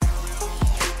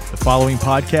following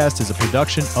podcast is a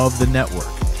production of the network.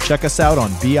 Check us out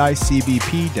on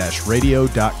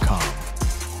bicbp-radio.com.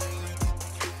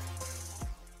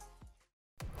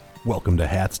 Welcome to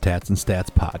Hats, Tats, and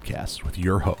Stats podcast with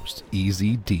your hosts,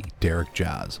 Easy D, Derek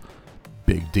Jaws,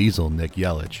 Big Diesel, Nick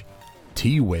Yelich,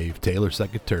 T-Wave, Taylor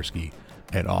Sekatursky,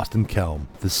 and Austin Kelm,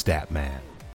 the Stat Man.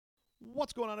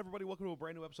 What's going on, everybody? Welcome to a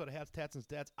brand new episode of Hats, Tats, and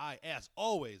Stats. I, as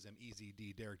always, am Easy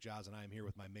D, Derek Jaws, and I am here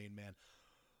with my main man,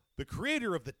 the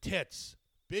creator of the tits,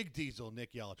 Big Diesel,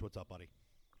 Nick Yelich. What's up, buddy?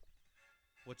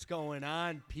 What's going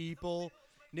on, people?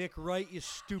 Nick Wright, you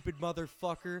stupid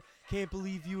motherfucker. Can't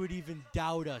believe you would even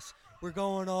doubt us. We're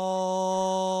going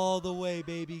all the way,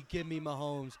 baby. Give me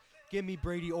Mahomes. Give me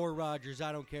Brady or Rodgers.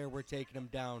 I don't care. We're taking them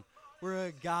down. We're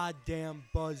a goddamn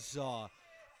buzzsaw.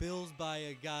 Bills by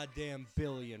a goddamn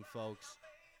billion, folks.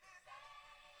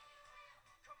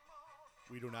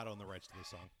 We do not own the rights to this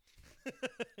song.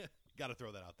 Got to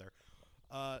throw that out there.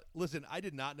 Listen, I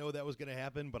did not know that was going to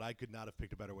happen, but I could not have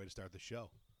picked a better way to start the show.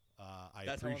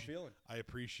 That's how I'm feeling. I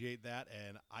appreciate that,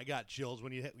 and I got chills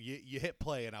when you hit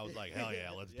play, and I was like, hell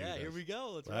yeah, let's do this. Yeah, here we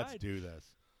go. Let's ride. Let's do this.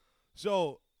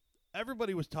 So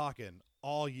everybody was talking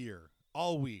all year,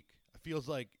 all week. It feels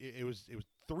like it was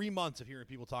 3 months of hearing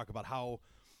people talk about how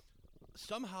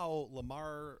somehow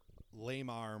Lamar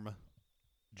Lamarm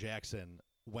Jackson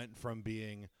went from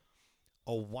being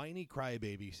a whiny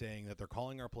crybaby saying that they're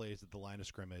calling our plays at the line of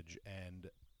scrimmage and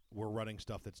we're running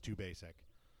stuff that's too basic,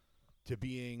 to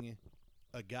being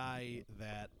a guy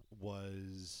that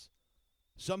was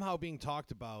somehow being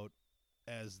talked about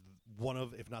as one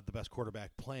of, if not the best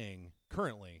quarterback playing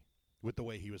currently with the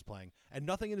way he was playing. And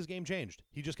nothing in his game changed.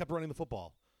 He just kept running the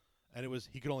football. And it was,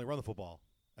 he could only run the football.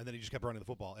 And then he just kept running the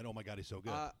football. And, oh, my God, he's so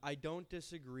good. I don't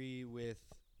disagree with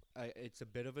it's a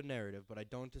bit of a narrative, but I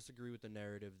don't disagree with the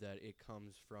narrative that it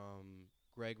comes from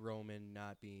Greg Roman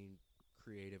not being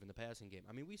creative in the passing game.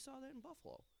 I mean, we saw that in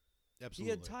Buffalo.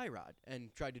 Absolutely. He had Tyrod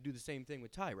and tried to do the same thing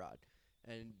with Tyrod.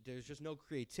 And there's just no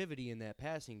creativity in that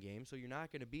passing game, so you're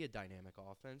not going to be a dynamic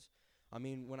offense. I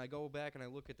mean, when I go back and I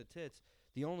look at the tits,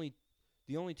 the only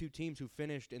two teams who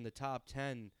finished in the top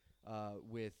 10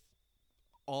 with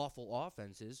awful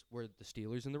offenses were the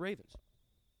Steelers and the Ravens.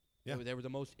 Yeah. They were the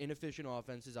most inefficient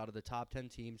offenses out of the top 10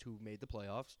 teams who made the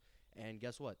playoffs. And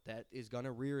guess what? That is going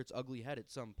to rear its ugly head at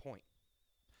some point.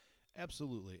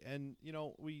 Absolutely. And, you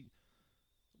know,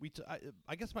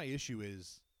 I guess my issue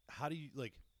is, how do you,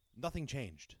 like, nothing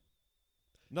changed.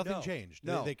 Nothing changed.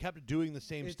 No. They kept doing the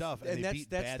same stuff, and they beat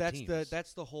bad teams.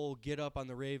 That's the whole get up on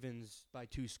the Ravens by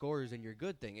 2 scores and you're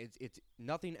good thing. It's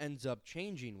nothing ends up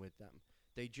changing with them.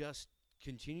 They just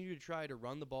continue to try to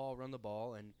run the ball,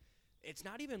 and it's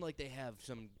not even like they have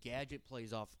some gadget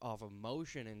plays off of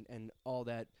motion and all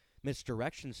that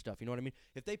misdirection stuff. You know what I mean?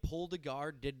 If they pulled a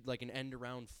guard, did like an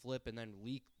end-around flip, and then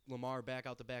leak Lamar back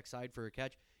out the backside for a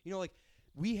catch, you know, like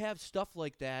we have stuff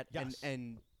like that. Yes.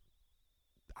 And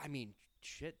I mean,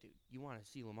 shit, dude, you want to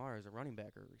see Lamar as a running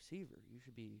back or a receiver. You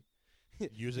should be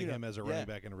using him as a running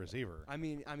back and a receiver. I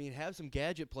mean, have some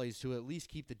gadget plays to at least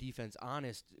keep the defense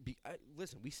honest.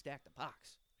 Listen, we stacked the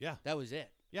box. Yeah. That was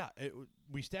it. Yeah,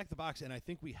 we stacked the box, and I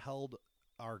think we held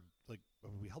our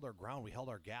ground. We held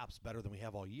our gaps better than we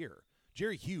have all year.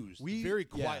 Jerry Hughes very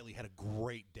quietly had a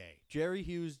great day. Jerry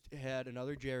Hughes had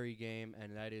another Jerry game,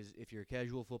 and that is, if you're a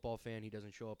casual football fan, he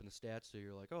doesn't show up in the stats, so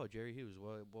you're like, oh, Jerry Hughes,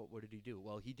 what did he do?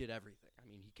 Well, he did everything. I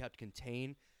mean, he kept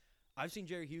contained. I've seen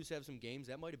Jerry Hughes have some games.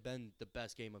 That might have been the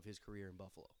best game of his career in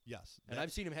Buffalo. Yes. And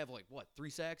I've seen him have, 3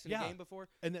 sacks in a game before?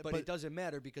 But it doesn't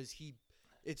matter because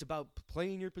it's about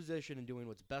playing your position and doing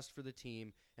what's best for the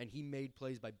team, and he made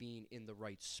plays by being in the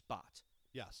right spot.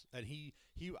 Yes, and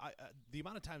the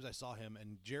amount of times I saw him,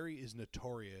 and Jerry is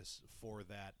notorious for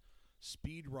that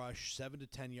speed rush, 7 to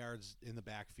 10 yards in the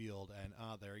backfield, and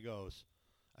there he goes.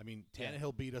 I mean,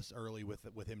 Tannehill beat us early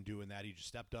with him doing that. He just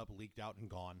stepped up, leaked out, and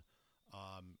gone.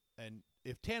 And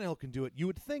if Tannehill can do it, you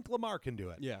would think Lamar can do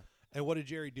it. Yeah. And what did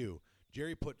Jerry do?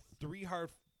 Jerry put 3 hard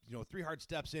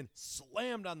steps in,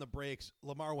 slammed on the brakes.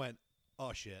 Lamar went,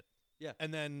 oh shit. Yeah.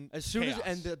 And then as soon chaos.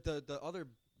 as the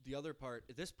other part,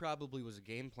 this probably was a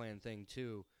game plan thing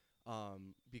too,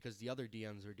 because the other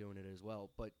DMs are doing it as well.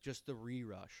 But just the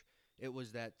re-rush. It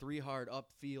was that 3 hard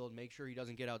upfield, make sure he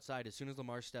doesn't get outside. As soon as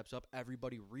Lamar steps up,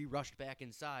 everybody re-rushed back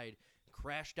inside,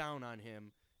 crashed down on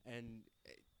him, and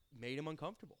made him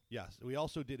uncomfortable. Yes. We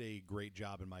also did a great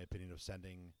job, in my opinion, of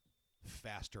sending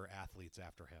faster athletes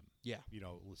after him. Yeah. You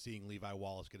know, seeing Levi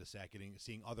Wallace get a sack,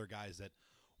 seeing other guys that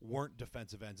weren't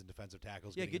defensive ends and defensive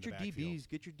tackles. Yeah, get your DBs.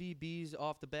 Get your DBs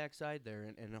off the backside there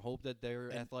and hope that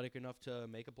they're athletic enough to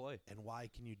make a play. And why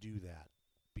can you do that?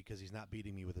 Because he's not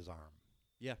beating me with his arm.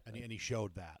 Yeah. And he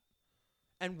showed that.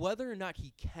 And whether or not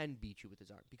he can beat you with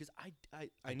his arm. Because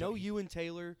I know you and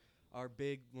Taylor are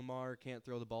big Lamar can't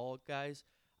throw the ball guys.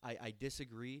 I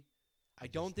disagree. I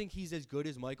don't think he's as good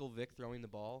as Michael Vick throwing the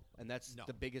ball, and that's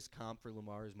the biggest comp for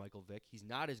Lamar is Michael Vick. He's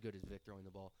not as good as Vick throwing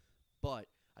the ball, but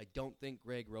I don't think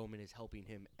Greg Roman is helping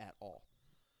him at all.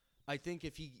 I think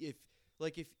if he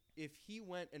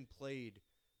went and played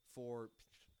for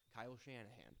Kyle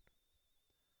Shanahan,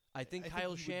 I think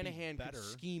Kyle Shanahan could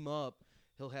scheme up.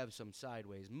 He'll have some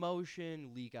sideways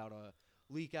motion, leak out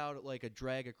like a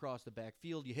drag across the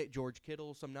backfield. You hit George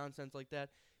Kittle, some nonsense like that.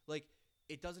 Like,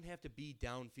 it doesn't have to be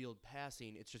downfield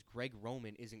passing. It's just Greg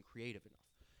Roman isn't creative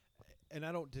enough. And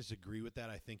I don't disagree with that.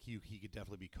 I think he could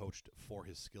definitely be coached for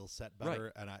his skill set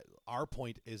better. Right. And our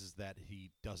point is that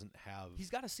he doesn't have. He's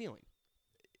got a ceiling.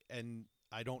 And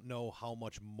I don't know how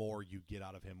much more you get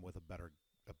out of him with a better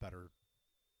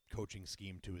coaching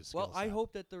scheme to his skill set. Well, I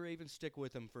hope that the Ravens stick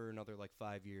with him for another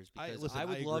 5 years because I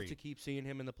would love to keep seeing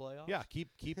him in the playoffs. Yeah,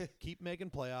 keep making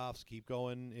playoffs, keep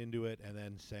going into it, and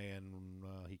then saying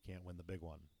he can't win the big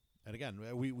one. And again,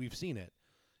 we've seen it.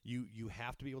 You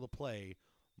have to be able to play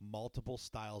multiple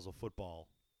styles of football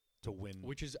to win,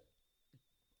 which is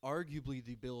arguably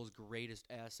the Bills' greatest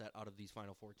asset out of these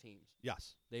Final Four teams.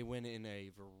 Yes, they win in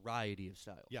a variety of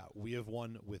styles. Yeah, we have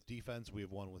won with defense. We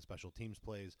have won with special teams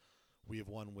plays. We have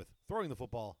won with throwing the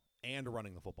football and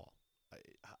running the football.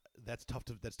 That's tough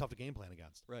to game plan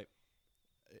against. Right.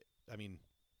 I mean,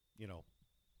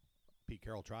 Pete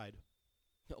Carroll tried.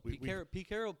 No, Pete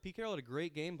Carroll had a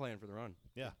great game plan for the run.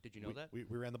 Yeah. Did you know that? We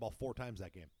ran the ball 4 times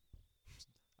that game.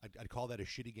 I'd call that a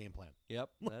shitty game plan. Yep.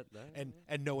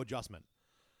 And no adjustment.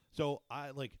 So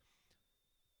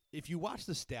if you watch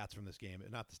the stats from this game,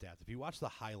 not the stats, if you watch the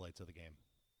highlights of the game,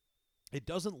 it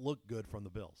doesn't look good from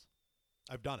the Bills.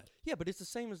 I've done it. Yeah, but it's the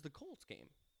same as the Colts game.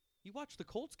 You watch the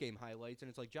Colts game highlights, and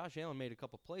it's like Josh Allen made a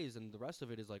couple plays, and the rest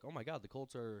of it is like, oh, my God, the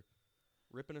Colts are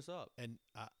ripping us up. And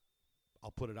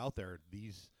I'll put it out there.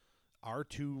 Our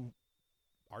two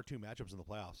matchups in the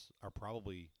playoffs are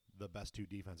probably the best 2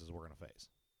 defenses we're going to face.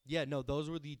 Yeah, no, those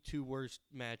were the 2 worst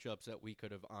matchups that we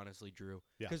could have honestly drew.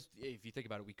 Yeah. Because if you think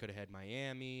about it, we could have had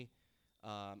Miami.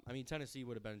 Tennessee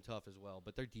would have been tough as well,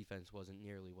 but their defense wasn't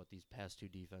nearly what these past 2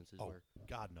 defenses were.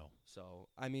 God, no. So,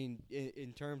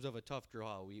 in terms of a tough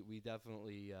draw, we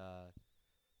definitely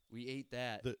we ate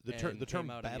that. The term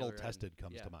battle-tested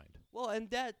comes to mind. Well, and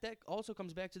that also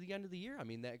comes back to the end of the year.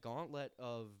 That gauntlet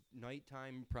of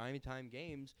nighttime, primetime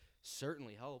games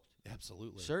certainly helped.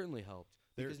 Absolutely. Certainly helped.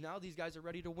 Because now these guys are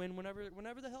ready to win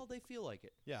whenever the hell they feel like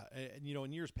it. Yeah, and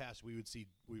in years past we would see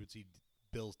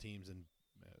Bills teams and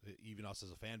even us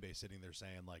as a fan base sitting there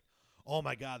saying like, "Oh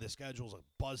my God, the schedule's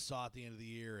a buzzsaw at the end of the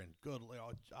year," and good,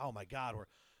 oh my God, we're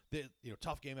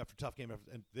tough game after tough game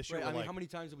after. And this year, how many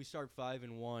times did we start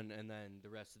 5-1 and then the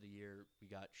rest of the year we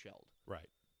got shelled? Right,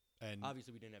 and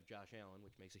obviously we didn't have Josh Allen,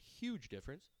 which makes a huge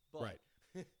difference. But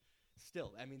right,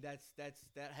 still,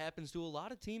 that happens to a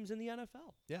lot of teams in the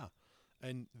NFL. Yeah.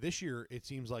 And this year, it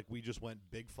seems like we just went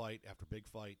big fight after big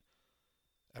fight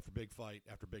after big fight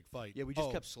after big fight. Yeah, we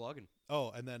just kept slugging.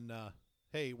 Oh, and then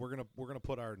hey, we're gonna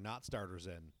put our not starters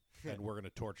in, and we're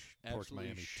gonna torch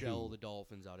Miami. Shell the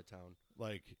Dolphins out of town.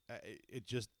 Like it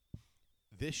just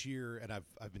this year, and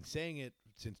I've been saying it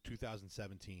since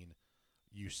 2017.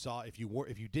 You saw if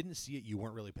you didn't see it, you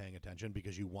weren't really paying attention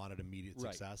because you wanted immediate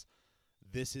success.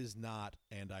 This is not,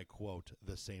 and I quote,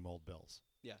 the same old Bills.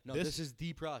 Yeah, no, this is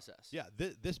the process. Yeah,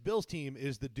 this Bills team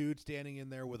is the dude standing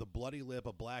in there with a bloody lip,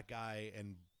 a black eye,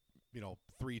 and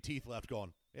 3 teeth left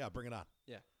going, yeah, bring it on.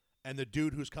 Yeah. And the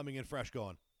dude who's coming in fresh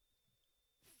going,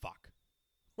 fuck.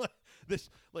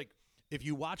 If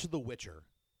you watch The Witcher,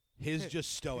 his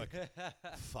just stoic,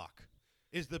 fuck,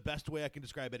 is the best way I can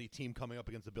describe any team coming up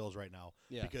against the Bills right now.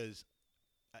 Yeah. Because,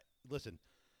 listen,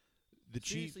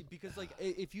 seriously, because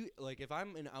if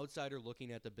I'm an outsider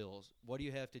looking at the Bills, what do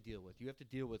you have to deal with? You have to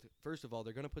deal with, first of all,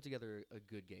 they're going to put together a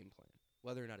good game plan.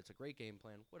 Whether or not it's a great game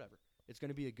plan, whatever. It's going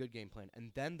to be a good game plan,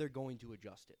 and then they're going to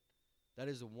adjust it. That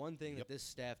is the one thing that this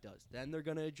staff does. Then they're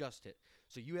going to adjust it.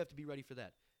 So you have to be ready for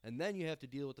that. And then you have to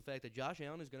deal with the fact that Josh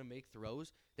Allen is going to make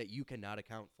throws that you cannot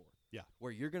account for. Yeah.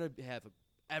 Where you're going to have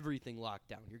everything locked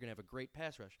down. You're going to have a great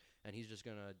pass rush, and he's just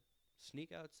going to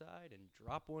sneak outside and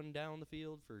drop one down the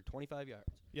field for 25 yards.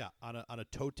 Yeah, on a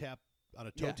toe tap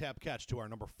catch to our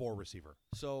number 4 receiver.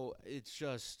 So it's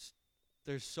just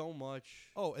there's so much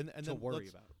to worry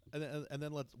about. And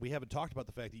then we haven't talked about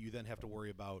the fact that you then have to worry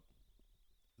about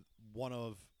one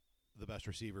of the best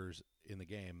receivers in the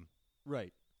game.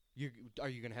 Right. Are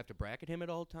you going to have to bracket him at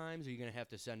all times? Are you going to have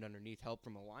to send underneath help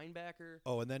from a linebacker?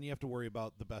 Oh, and then you have to worry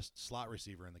about the best slot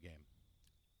receiver in the game.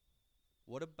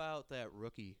 What about that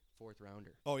rookie 4th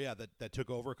rounder? Oh yeah, that took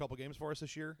over a couple games for us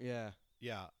this year. Yeah.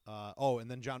 Yeah.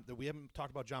 And then we haven't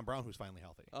talked about John Brown, who's finally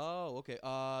healthy. Oh, okay.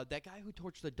 That guy who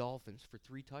torched the Dolphins for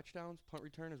 3 touchdowns, punt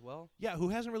return as well. Yeah, who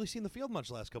hasn't really seen the field much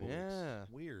the last couple weeks. Yeah.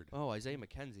 Weird. Oh, Isaiah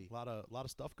McKenzie. A lot of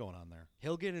stuff going on there.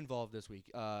 He'll get involved this week.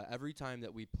 Every time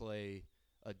that we play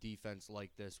a defense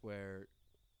like this, where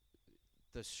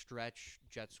the stretch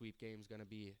jet sweep game is going to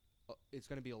be, it's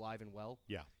going to be alive and well.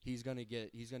 Yeah. He's going to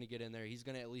get in there. He's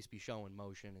going to at least be showing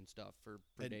motion and stuff for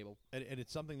Dable. And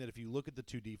it's something that if you look at the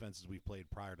 2 defenses we've played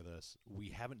prior to this, we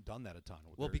haven't done that a ton.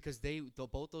 Well, because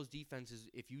both those defenses,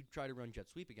 if you try to run jet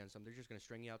sweep against them, they're just going to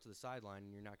string you out to the sideline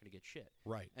and you're not going to get shit.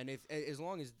 Right. And as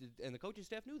long as the coaching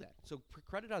staff knew that, so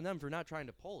credit on them for not trying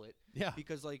to pull it. Yeah.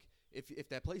 Because like if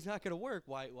that play's not going to work,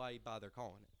 why bother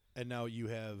calling it? And now you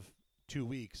have 2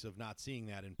 weeks of not seeing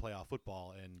that in playoff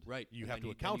football, and you have to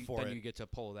account for it. Then you get to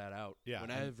pull that out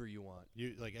whenever you want.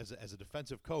 You like as a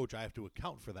defensive coach, I have to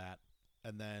account for that,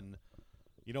 and then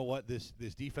you know what? This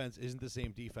defense isn't the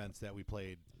same defense that we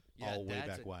played all way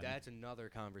back when. That's another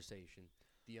conversation.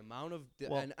 The amount of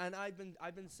and I've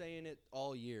been saying it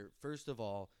all year. First of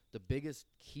all, the biggest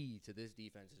key to this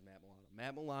defense is Matt Milano.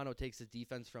 Matt Milano takes his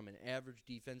defense from an average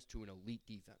defense to an elite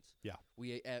defense. Yeah,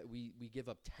 we give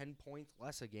up 10 points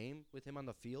less a game with him on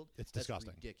the field. It's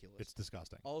disgusting. Ridiculous. It's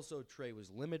disgusting. Also, Trey was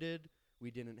limited.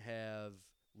 We didn't have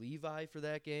Levi for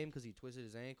that game because he twisted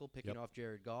his ankle picking off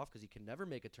Jared Goff because he can never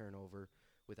make a turnover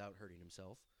without hurting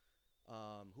himself.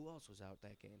 Who else was out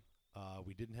that game?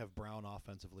 We didn't have Brown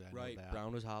offensively. I know that.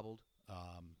 Brown was hobbled.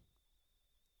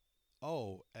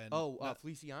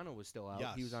 Feliciano was still out.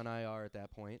 Yes. He was on IR at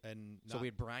that point. And so we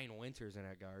had Brian Winters in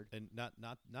at guard. And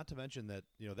not to mention that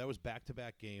that was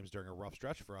back-to-back games during a rough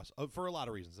stretch for us for a lot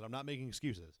of reasons, and I'm not making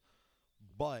excuses.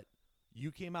 But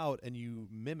you came out and you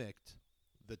mimicked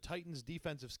the Titans'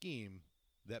 defensive scheme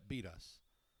that beat us,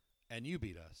 and you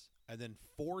beat us. And then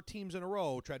 4 teams in a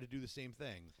row tried to do the same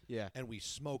thing. Yeah. And we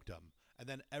smoked them. And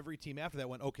then every team after that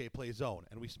went, okay, play zone.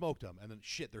 And we smoked them. And then,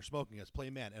 shit, they're smoking us. Play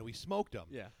man. And we smoked them.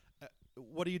 Yeah.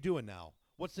 What are you doing now?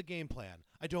 What's the game plan?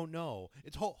 I don't know.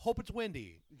 It's hope it's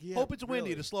windy. Yeah, hope it's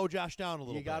windy to slow Josh down a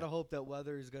little bit. You got to hope that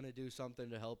weather is going to do something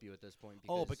to help you at this point.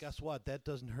 Oh, but guess what? That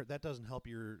doesn't hurt. That doesn't help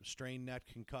your strained neck,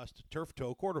 concussed, turf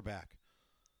toe quarterback.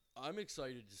 I'm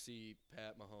excited to see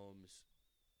Pat Mahomes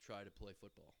try to play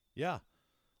football. Yeah.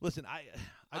 Listen,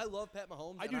 I love Pat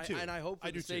Mahomes. I do too. And I hope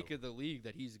for the sake too. of the league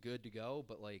that he's good to go.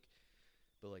 But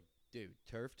dude,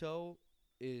 turf toe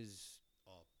is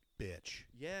a bitch.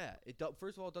 Yeah.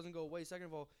 First of all, it doesn't go away. Second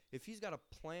of all, if he's got to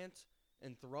plant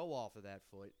and throw off of that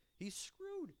foot, he's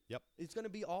screwed. Yep. It's going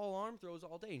to be all arm throws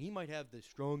all day, and he might have the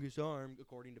strongest arm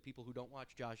according to people who don't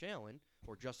watch Josh Allen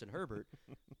or Justin Herbert.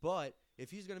 But if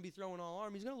he's going to be throwing all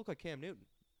arm, he's going to look like Cam Newton.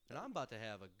 And I'm about to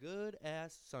have a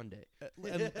good-ass Sunday.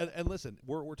 and listen,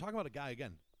 we're talking about a guy,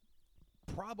 again,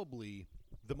 probably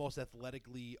the most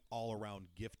athletically all-around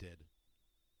gifted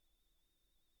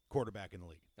quarterback in the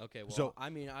league. Okay, well,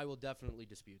 I will definitely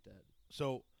dispute that.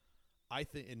 So I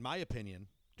think, in my opinion,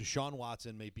 Deshaun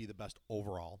Watson may be the best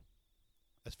overall.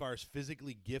 As far as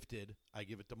physically gifted, I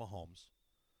give it to Mahomes.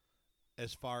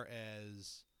 As far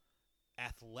as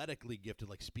athletically gifted,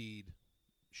 like speed,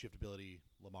 shiftability,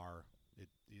 Lamar,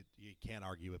 you can't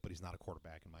argue it, but he's not a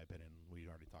quarterback, in my opinion. We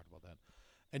already talked about that.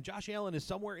 And Josh Allen is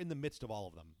somewhere in the midst of all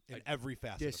of them in every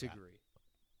facet disagree. of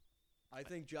that. I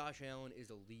think Josh Allen is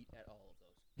elite at all of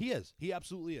those. He is. He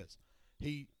absolutely is.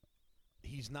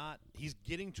 He's not. He's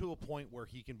getting to a point where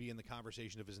he can be in the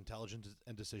conversation of his intelligence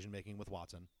and decision making with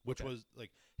Watson, which was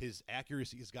like his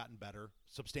accuracy has gotten better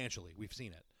substantially. We've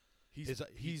seen it.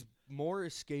 He's more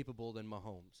escapable than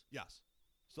Mahomes. Yes.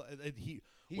 So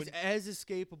he's as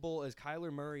escapable as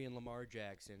Kyler Murray and Lamar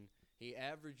Jackson. He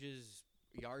averages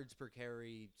yards per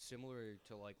carry similar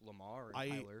to like Lamar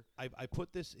and Kyler. I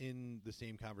put this in the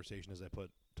same conversation as I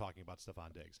put talking about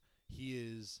Stephon Diggs. He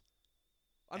is.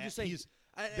 I'm just saying.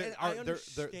 I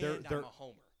understand. I'm a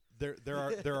homer.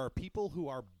 There are people who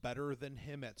are better than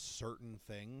him at certain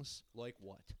things. Like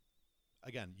what?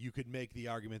 Again, you could make the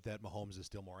argument that Mahomes is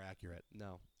still more accurate.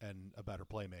 No. And a better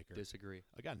playmaker. Disagree.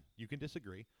 Again, you can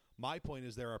disagree. My point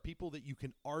is there are people that you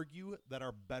can argue that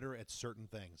are better at certain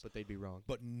things. But they'd be wrong.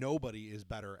 But nobody is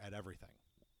better at everything.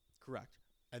 Correct.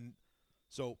 And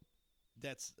so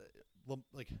that's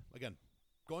again,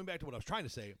 going back to what I was trying to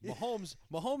say,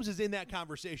 Mahomes is in that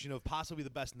conversation of possibly the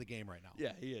best in the game right now.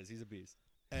 Yeah, he is. He's a beast.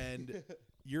 And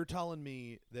you're telling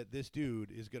me that this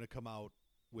dude is going to come out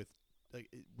with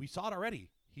we saw it already.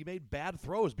 He made bad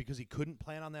throws because he couldn't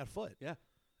plan on that foot. Yeah.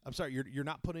 I'm sorry, you're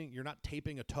not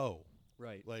taping a toe.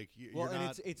 Right. Like Well, you're and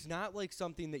not. it's not like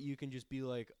something that you can just be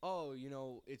like, oh,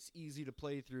 it's easy to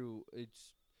play through.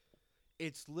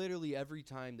 It's literally every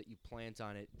time that you plant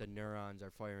on it, the neurons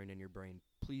are firing in your brain.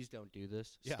 Please don't do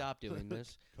this. Yeah. Stop doing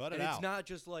this. Cut it and out. it's not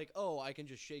just like, oh, I can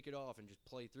just shake it off and just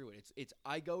play through it. It's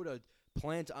I go to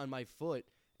plant on my foot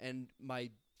and my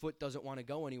foot doesn't want to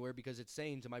go anywhere because it's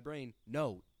saying to my brain,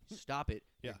 no, stop it.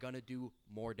 Yeah. You're going to do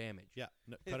more damage. Yeah,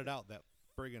 no, cut it out. That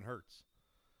friggin' hurts.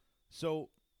 So,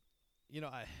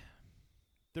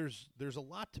 there's a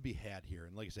lot to be had here,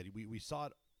 and like I said, we saw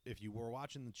it. If you were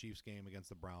watching the Chiefs game against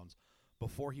the Browns,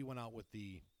 before he went out with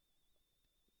the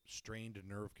strained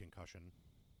nerve concussion.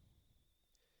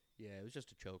 Yeah, it was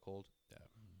just a chokehold. Yeah,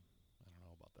 I don't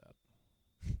know about that.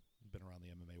 Been around the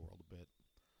MMA world a bit.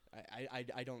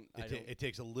 I don't. It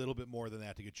takes a little bit more than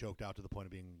that to get choked out to the point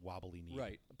of being wobbly knee.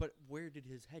 Right, but where did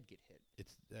his head get hit?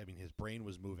 His brain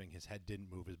was moving. His head didn't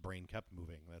move. His brain kept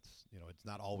moving. That's it's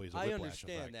not always a I whiplash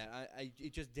understand effect. that.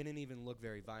 It just didn't even look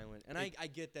very violent, and I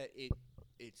get that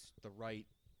it's the right.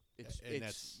 And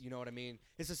It's you know what I mean.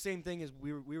 It's the same thing as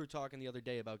we were talking the other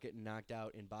day about getting knocked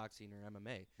out in boxing or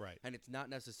MMA. Right. And it's not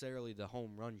necessarily the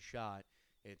home run shot.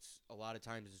 It's a lot of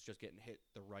times it's just getting hit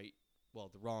the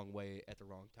wrong way at the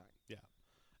wrong time. Yeah.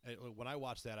 And when I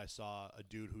watched that, I saw a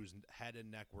dude whose head and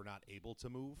neck were not able to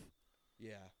move,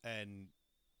 Yeah. and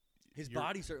His your-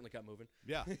 body certainly kept moving.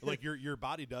 yeah, like your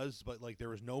body does, but like there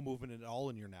was no movement at all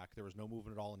in your neck. There was no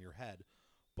movement at all in your head.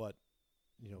 But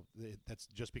that's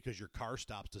just because your car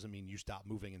stops doesn't mean you stop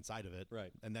moving inside of it.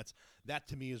 Right. And that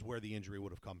to me is where the injury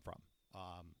would have come from.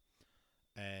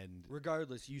 And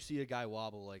Regardless, you see a guy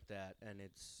wobble like that, and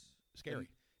it's scary.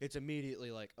 It's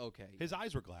immediately like, okay. His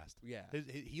eyes were glassed. Yeah.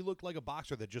 He looked like a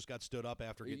boxer that just got stood up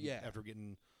after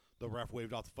getting the ref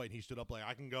waved off the fight. And he stood up like,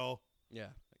 I can go. Yeah.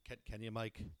 Can you,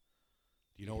 Mike?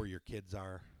 Do you know where your kids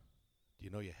are? Do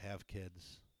you know you have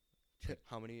kids?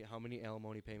 How many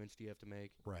alimony payments do you have to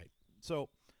make? Right. So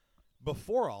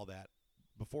before all that,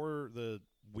 before the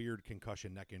weird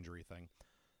concussion neck injury thing,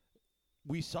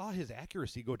 we saw his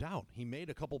accuracy go down. He made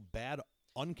a couple bad,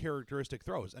 uncharacteristic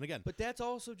throws. And again, But that's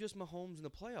also just Mahomes in the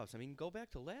playoffs. I mean, go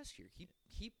back to last year.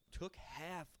 He took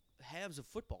halves of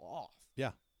football off.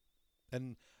 yeah.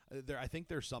 And I think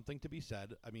there's something to be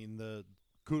said. I mean, the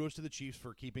kudos to the Chiefs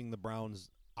for keeping the Browns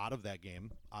out of that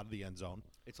game, out of the end zone.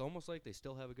 It's almost like they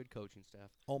still have a good coaching staff.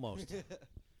 Almost.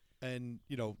 And,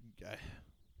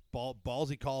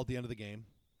 ballsy call at the end of the game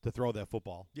to throw that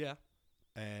football. Yeah.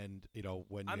 And,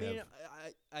 when you I mean, have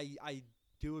I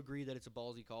do agree that it's a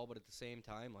ballsy call, but at the same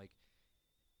time, like,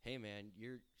 hey, man,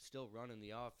 you're still running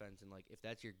the offense, and, like, if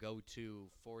that's your go-to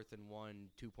 4th and 1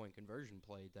 2-point conversion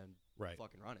play, then Right.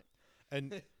 fucking run it.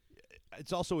 And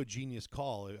it's also a genius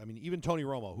call. I mean, even Tony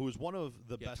Romo, who is one of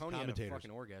the best Tony commentators, had a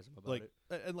fucking orgasm about like,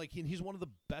 it. and like he's one of the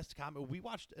best We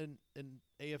watched an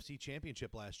AFC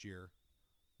Championship last year,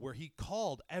 where he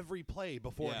called every play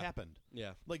before it Yeah. happened.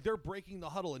 Yeah. Like they're breaking the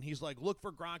huddle, and he's like, "Look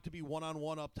for Gronk to be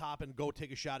one-on-one up top and go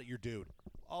take a shot at your dude."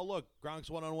 Oh, look, Gronk's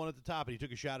one-on-one at the top, and he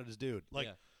took a shot at his dude. Like.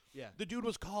 Yeah. The dude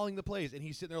was calling the plays, and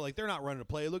he's sitting there like, they're not running a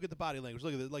play. Look at the body language.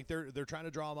 Look at it. Like they're trying to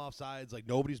draw him off sides. Like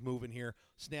nobody's moving here.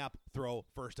 Snap, throw,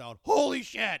 first down. Holy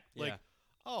shit! Like, Yeah.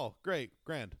 oh, great,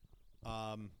 grand.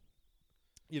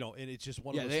 And it's just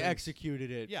one of Yeah, those they things-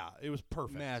 executed it Yeah, it was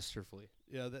perfect. masterfully.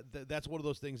 Yeah, that's one of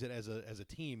those things that as a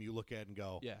team you look at and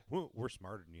go, Yeah. we're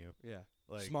smarter than you. Yeah.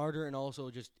 Like, Smarter, and also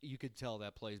just you could tell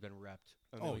that play's been repped.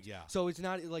 Oh, yeah. So it's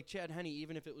not like Chad Henne,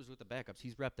 even if it was with the backups,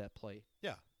 he's repped that play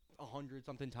Yeah.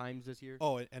 100-something times this year.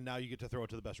 Oh, and now you get to throw it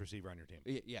to the best receiver on your team.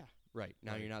 Yeah, right.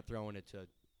 Now Right. you're not throwing it to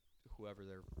whoever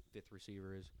their 5th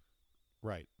receiver is.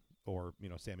 Right. Or,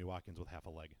 Sammy Watkins with half a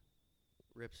leg.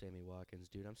 Rip Sammy Watkins,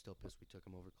 dude. I'm still pissed we took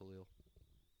him over Khalil.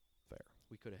 Fair.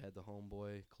 We could have had the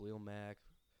homeboy, Khalil Mack,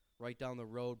 right down the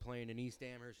road playing in East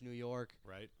Amherst, New York.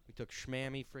 Right. We took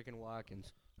Schmammy freaking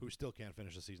Watkins. Who still can't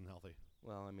finish the season healthy.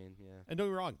 Well, I mean, yeah. And don't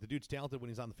get me wrong, the dude's talented when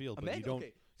he's on the field, but Imagine- you don't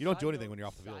okay, you don't side do anything note- when you're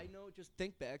off the field. Side note, just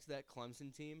think back to that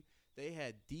Clemson team. They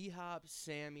had D-Hop,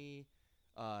 Sammy,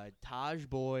 Taj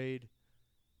Boyd.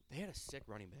 They had a sick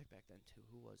running back then, too.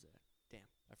 Who was that? Damn,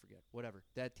 I forget. Whatever.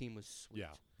 That team was sweet.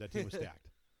 Yeah, that team was stacked.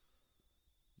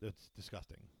 That's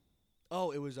disgusting. Oh,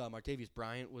 it was Martavius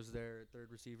Bryant was their third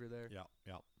receiver there.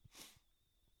 Yeah.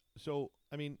 So,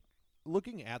 I mean,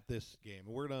 looking at this game,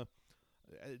 we're gonna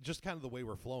just kind of the way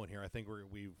we're flowing here. I think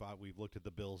we've looked at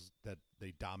the Bills that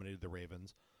they dominated the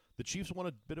Ravens. The Chiefs won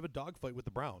a bit of a dogfight with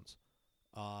the Browns.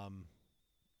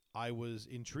 I was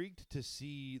intrigued to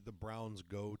see the Browns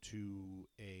go to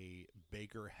a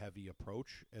Baker-heavy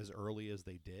approach as early as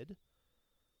they did,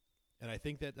 and I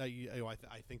think that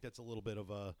I think that's a little bit of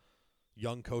a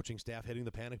young coaching staff hitting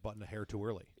the panic button a hair too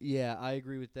early. Yeah, I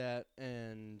agree with that.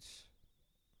 And,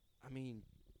 I mean,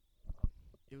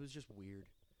 it was just weird.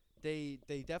 They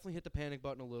definitely hit the panic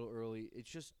button a little early. It's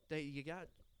just you got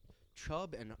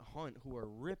Chubb and Hunt who are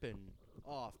ripping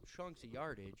off chunks of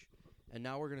yardage, and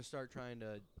now we're going to start trying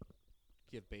to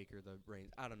give Baker the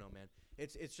reins. I don't know, man.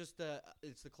 It's just the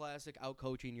classic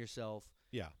out-coaching yourself.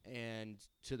 Yeah. And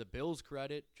to the Bills'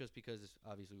 credit, just because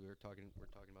obviously we're talking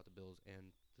about the Bills and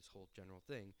this whole general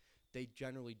thing, they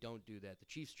generally don't do that. The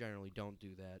Chiefs generally don't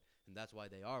do that, and that's why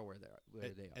they are where they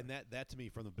are. And that to me,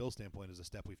 from the Bills' standpoint, is a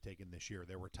step we've taken this year.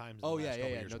 There were times. Oh in the yeah, last yeah,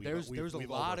 couple yeah. years No, there's a we've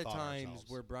lot of overthought times ourselves.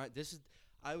 where Brian.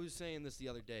 I was saying this the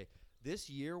other day.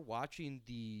 This year, watching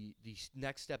the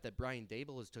next step that Brian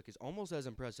Dable has took is almost as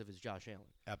impressive as Josh Allen.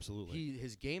 Absolutely.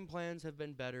 His game plans have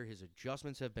been better. His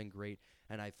adjustments have been great.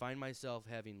 And I find myself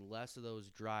having less of those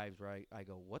drives where I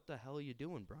go, what the hell are you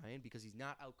doing, Brian? Because he's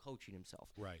not out-coaching himself.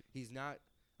 Right. He's not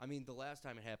 – I mean, the last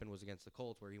time it happened was against the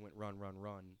Colts where he went run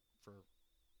for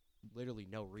literally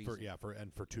no reason.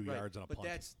 For 2 Right. yards and a but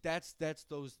punt. that's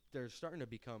those – they're starting to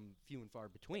become few and far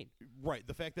between. Right.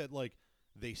 The fact that, like,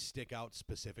 they stick out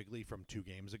specifically from 2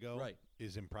 games ago Right.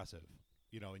 is impressive.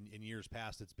 You know, in years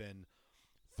past, it's been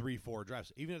 3-4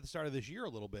 drives. Even at the start of this year a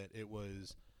little bit, it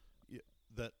was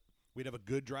that we'd have a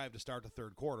good drive to start the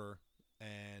third quarter,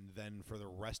 and then for the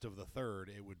rest of the third,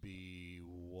 it would be,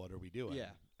 what are we doing?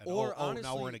 Yeah. And Or honestly,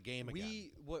 now we're in a game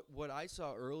again. What I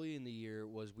saw early in the year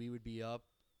was we would be up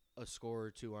a score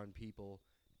or two on people,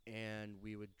 and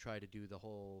we would try to do the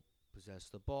whole possess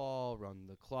the ball, run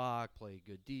the clock, play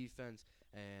good defense,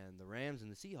 and the Rams and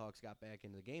the Seahawks got back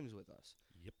into the games with us.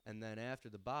 Yep. And then after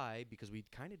the bye, because we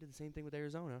kind of did the same thing with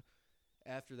Arizona,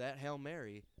 after that Hail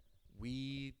Mary,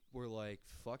 we were like,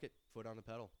 fuck it, foot on the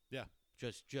pedal. Yeah.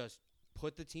 Just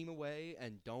put the team away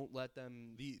and don't let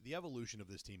them. The evolution of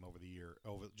this team over the year,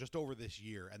 over this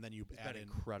year, and then you It's add been in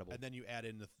incredible. and then you add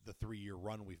in the 3-year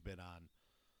run we've been on.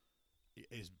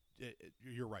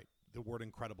 You're right. The word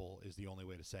incredible is the only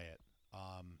way to say it.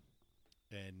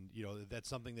 And you know, that's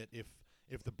something that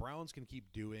if the Browns can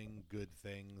keep doing good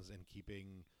things and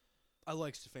keeping, I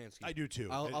like Stefanski. I do too.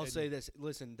 I'll And- say this.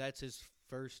 Listen, that's his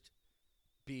first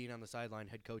being on the sideline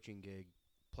head coaching gig,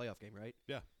 playoff game, right?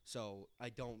 Yeah. So I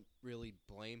don't really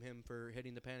blame him for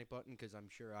hitting the panic button because I'm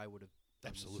sure I would have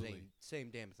done Absolutely. the same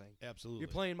damn thing. Absolutely. You're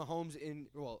playing Mahomes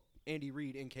Andy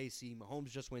Reid in KC. Mahomes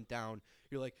just went down.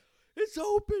 You're like, it's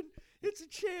open. It's a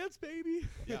chance, baby.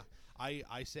 Yeah.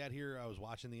 I sat here, I was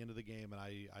watching the end of the game, and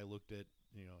I looked at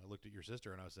your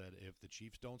sister, and I said, if the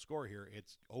Chiefs don't score here,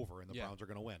 it's over, and the Yeah. Browns are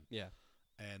going to win. Yeah.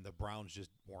 And the Browns just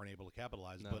weren't able to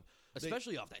capitalize. No. But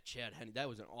Especially off that Chad Henne. That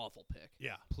was an awful pick.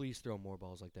 yeah, Please throw more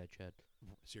balls like that, Chad.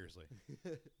 seriously.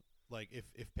 Like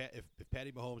if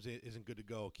Patty Mahomes isn't good to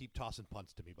go, keep tossing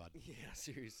punts to me, bud. Yeah,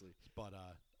 seriously. But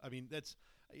I mean, that's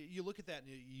you look at that, and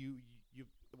you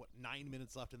 9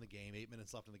 minutes left in the game, 8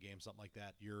 minutes left in the game, something like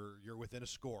that. You're within a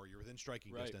score, you're within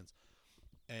striking Right. distance,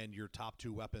 and your top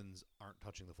 2 weapons aren't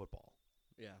touching the football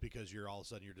Yeah. because you're all of a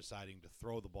sudden you're deciding to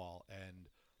throw the ball, and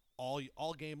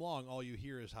all game long, all you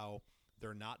hear is how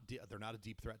they're not a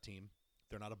deep threat team,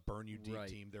 they're not a burn you deep Right.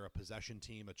 team, they're a possession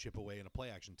team, a chip away, and a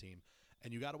play action team.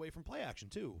 And you got away from play action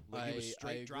too. Like it was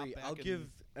straight I drop agree. back. I'll and-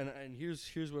 give and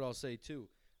here's what I'll say too.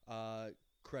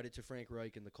 Credit to Frank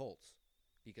Reich and the Colts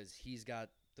because he's got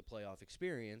the playoff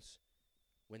experience.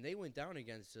 When they went down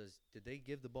against us, did they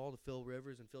give the ball to Phil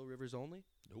Rivers and Phil Rivers only?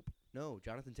 Nope. No,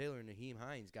 Jonathan Taylor and Naheem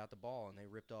Hines got the ball and they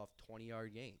ripped off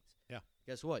 20-yard gains. Yeah.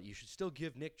 Guess what? You should still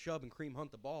give Nick Chubb and Kareem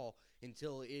Hunt the ball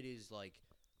until it is like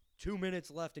 2 minutes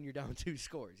left and you're down 2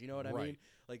 scores. You know what I Right. mean?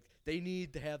 Like they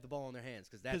need to have the ball in their hands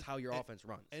because that's 'Cause- how your and- offense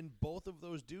runs. And both of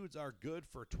those dudes are good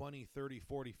for 20, 30,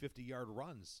 40, 50-yard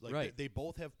runs. Like Right. they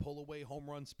both have pull-away home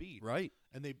run speed. right.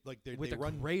 And they With a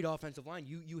run great offensive line.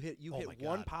 You hit Oh my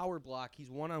one God. power block. He's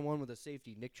one-on-one with a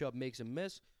safety. Nick Chubb makes a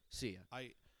miss. See ya.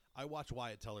 I watched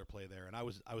Wyatt Teller play there, and I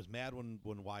was mad when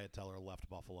Wyatt Teller left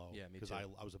Buffalo. Yeah, me Because too.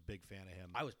 I was a big fan of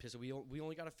him. I was pissed. We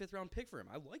only got a 5th-round pick for him.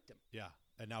 I liked him. Yeah,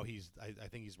 and now I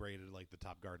think he's rated like the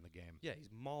top guard in the game. Yeah,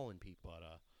 he's mauling people.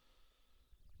 But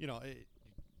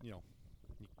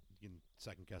you can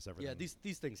second guess everything. Yeah,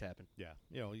 these things happen. Yeah,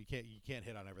 you can't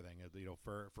hit on everything.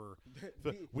 For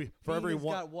Bean's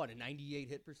everyone. got what, a 98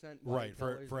 hit percent? Right,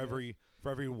 for Teller,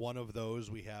 every one of those,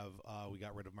 we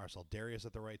got rid of Marcel Darius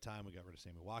at the right time. We got rid of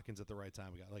Sammy Watkins at the right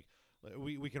time. We got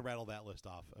we can rattle that list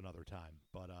off another time.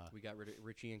 But we got rid of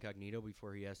Richie Incognito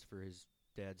before he asked for his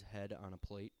dad's head on a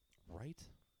plate. right,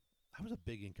 I was a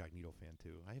big Incognito fan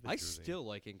too. I have a I jersey. still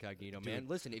like Incognito, Dude, man.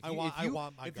 Listen, I want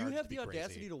my if you guards have to be the crazy.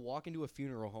 audacity to walk into a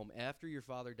funeral home after your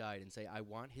father died and say, "I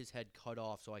want his head cut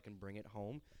off so I can bring it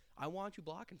home," I want you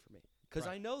blocking for me. because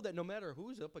Right. I know that no matter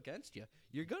who's up against you,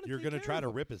 you're gonna try to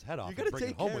rip his head off You're and gonna bring it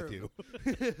take home care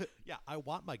with of you. Yeah, I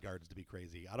want my guards to be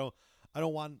crazy. I don't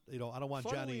want I don't want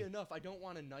Funnily Johnny. enough, I don't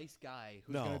want a nice guy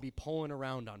who's No. gonna be pulling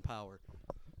around on power.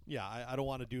 Yeah, I don't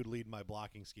want a dude leading my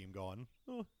blocking scheme going,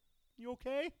 oh, you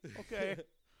okay? Okay.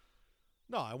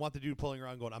 No, I want the dude pulling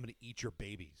around going, I'm going to eat your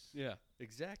babies. Yeah,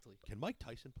 exactly. Can Mike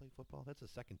Tyson play football? That's a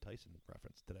second Tyson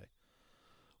reference today.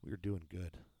 We are doing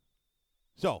good.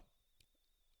 So,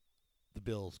 the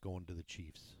Bills going to the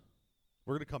Chiefs.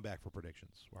 We're going to come back for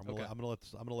predictions. I'm going Okay.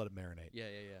 to let it marinate. Yeah.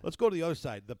 Let's go to the other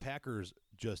side. The Packers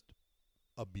just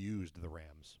abused the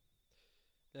Rams.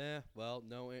 Well,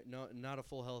 no, not a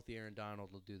full healthy Aaron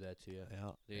Donald will do that to you.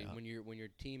 Yeah. When your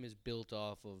team is built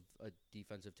off of a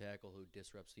defensive tackle who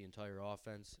disrupts the entire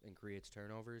offense and creates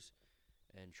turnovers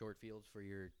and short fields for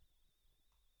your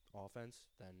offense,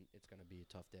 then it's going to be a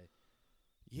tough day.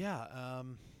 Yeah.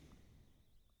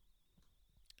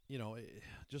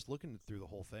 Just looking through the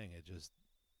whole thing,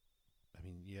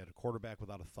 you had a quarterback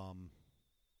without a thumb,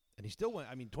 and he still went.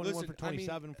 21 Listen, for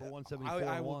 27 for 174.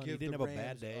 I will He give didn't the have a bad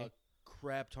Rams day. a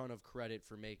crap ton of credit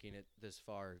for making it this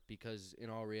far because in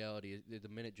all reality, the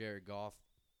minute Jared Goff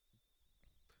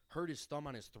hurt his thumb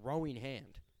on his throwing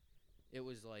hand, it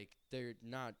was like they're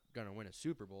not going to win a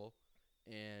Super Bowl,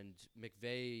 and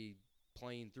McVay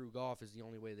playing through Goff is the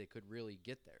only way they could really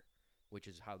get there, which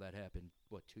is how that happened,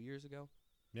 2 years ago?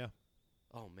 Yeah.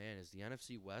 Oh, man, is the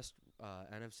NFC West,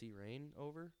 NFC reign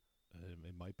over?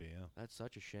 It might be, yeah. That's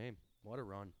such a shame. What a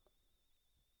run.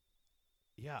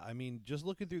 Yeah, just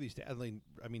looking through these stats,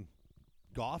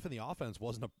 Goff in the offense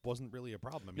wasn't really a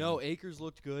problem. No, Akers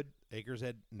looked good. Akers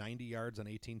had 90 yards on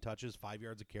 18 touches, 5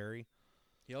 yards a carry.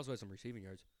 He also had some receiving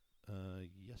yards.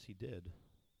 Yes, he did.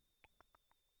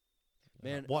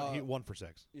 Man, he 1 for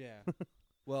 6. Yeah.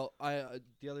 Well,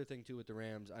 the other thing too with the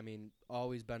Rams,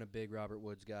 always been a big Robert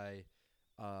Woods guy.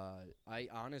 I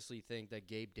honestly think that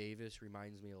Gabe Davis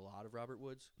reminds me a lot of Robert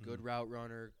Woods. Good route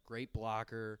runner, great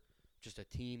blocker, just a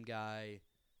team guy.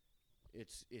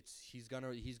 He's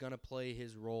gonna play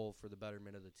his role for the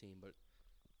betterment of the team, but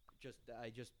I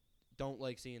just don't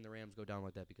like seeing the Rams go down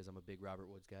like that because I'm a big Robert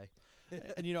Woods guy.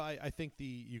 And I think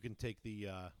you can take the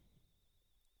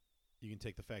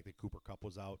fact that Cooper Kupp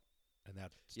was out, and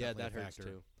that's definitely that a hurts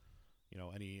factor. too.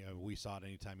 We saw it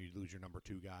anytime you lose your number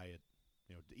 2 guy,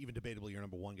 even debatably your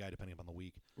number 1 guy depending upon the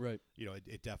week. Right.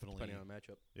 It definitely Depending on the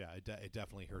matchup. Yeah, it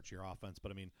definitely hurts your offense.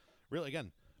 But really,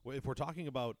 again, if we're talking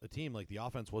about a team, like the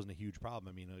offense wasn't a huge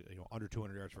problem. Under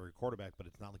 200 yards for a quarterback, but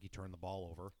it's not like he turned the ball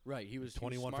over. Right. He was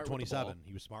 21 for 27.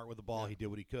 He was smart with the ball. Yeah. He did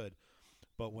what he could.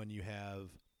 But when you have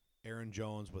Aaron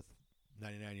Jones with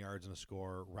 99 yards and a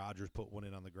score, Rodgers put one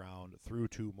in on the ground, threw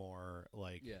 2 more.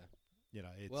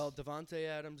 It's Well, Devontae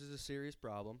Adams is a serious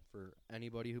problem for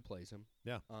anybody who plays him.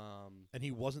 Yeah. And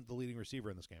he wasn't the leading receiver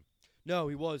in this game. No,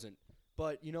 he wasn't.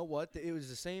 But you know what? It was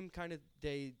the same kind of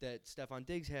day that Stephon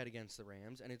Diggs had against the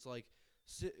Rams, and it's like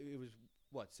it was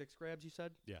 6 grabs? You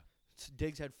said? Yeah.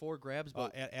 Diggs had 4 grabs,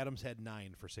 but Adams had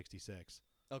 9 for 66.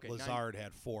 okay, Lazard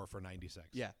had 4 for 96.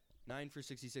 Yeah, 9 for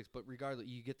 66. But regardless,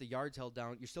 you get the yards held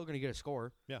down. You're still going to get a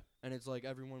score. Yeah. And it's like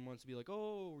everyone wants to be like,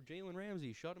 oh, Jalen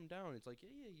Ramsey, shut him down. It's like,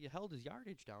 yeah, you held his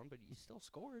yardage down, but you still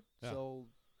scored. Yeah. So,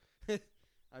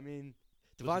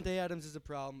 Devontae Adams is a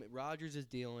problem. Rodgers is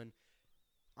dealing.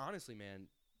 Honestly, man,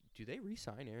 do they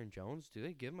re-sign Aaron Jones? Do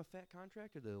they give him a fat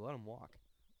contract, or do they let him walk?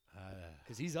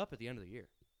 Because he's up at the end of the year.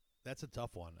 That's a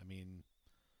tough one.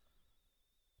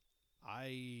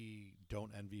 I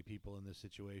don't envy people in this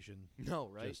situation. No,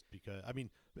 right? Just because,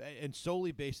 and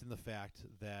solely based on the fact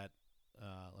that,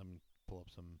 let me pull up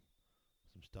some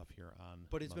stuff here on.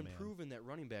 But it's my been man. proven that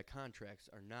running back contracts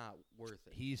are not worth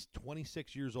it. He's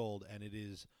 26 years old, and it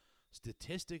is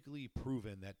statistically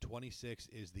proven that 26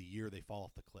 is the year they fall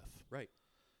off the cliff. Right.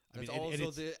 I That's mean,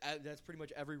 also that's pretty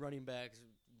much every running back's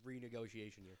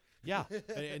renegotiation year. Yeah,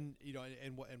 and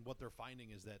what they're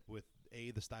finding is that with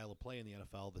the style of play in the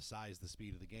NFL, the size, the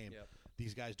speed of the game, Yep.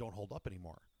 these guys don't hold up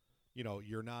anymore.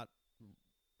 You're not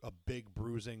a big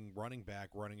bruising running back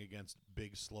running against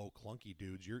big, slow, clunky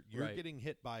dudes. You're Right. getting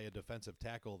hit by a defensive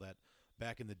tackle that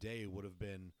back in the day would have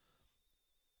been.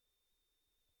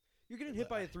 You're getting hit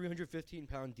by a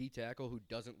 315-pound D tackle who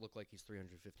doesn't look like he's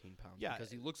 315 pounds. Yeah.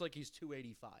 Because he looks like he's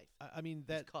 285.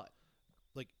 He's Cut.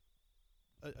 like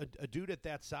a dude at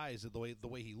that size, the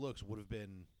way he looks, would have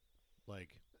been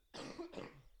like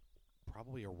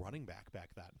probably a running back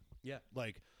then. Yeah.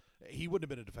 Like he wouldn't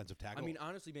have been a defensive tackle.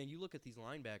 Honestly, man, you look at these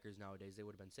linebackers nowadays; they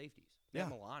would have been safeties. Yeah.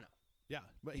 Matt Milano. yeah,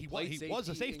 but he played was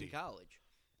a safety. in college,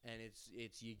 and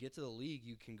it's you get to the league,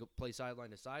 you can go play sideline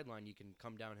to sideline, you can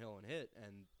come downhill and hit,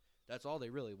 and that's all they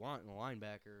really want in a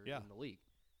linebacker Yeah. in the league.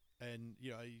 And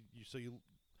you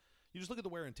just look at the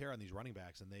wear and tear on these running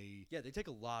backs, and they take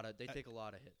a lot of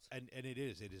hits. And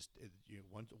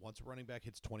once a running back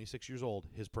hits 26 years old,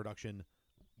 his production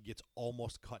gets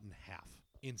almost cut in half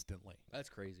instantly. That's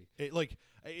crazy.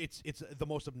 It's the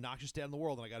most obnoxious stat in the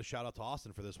world, and I got to shout out to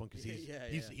Austin for this one because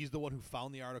he's the one who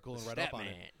found the article and read up on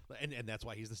it, and that's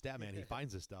why he's the stat man. He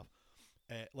finds this stuff.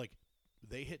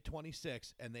 They hit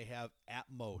 26, and they have at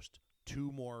most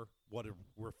 2 more what are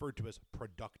referred to as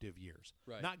productive years.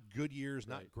 Right. Not good years,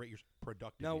 not great years,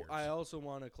 productive years. Now, I also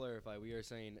want to clarify, we are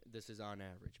saying this is on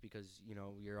average because,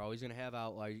 you're always going to have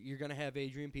outliers. You're going to have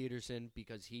Adrian Peterson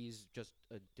because he's just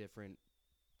a different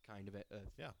kind of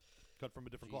cut from a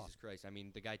different cloth. Jesus Christ. I mean,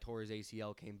 the guy tore his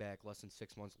ACL, came back less than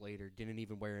 6 months later, didn't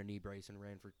even wear a knee brace, and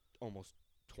ran for almost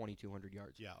 2,200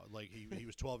 yards. Yeah, he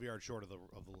was 12 yards short of the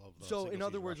So, in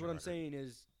other words, what I'm record. saying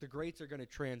is the greats are going to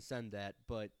transcend that,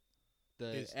 but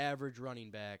the average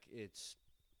running back, it's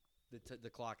the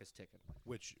clock is ticking.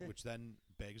 Which then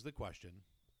begs the question: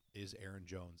 is Aaron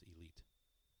Jones elite?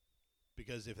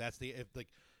 Because if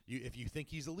you think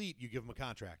he's elite, you give him a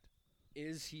contract.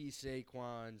 Is he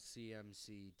Saquon,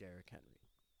 CMC, Derrick Henry,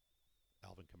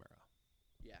 Alvin Kamara?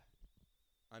 Yeah,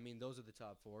 I mean those are the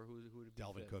top 4. Who would be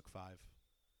Dalvin fifth? Cook 5.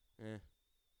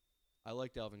 I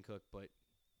like Dalvin Cook, but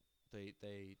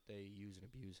they use and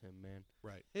abuse him, man.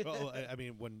 Right. Well, I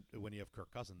mean when you have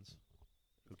Kirk Cousins,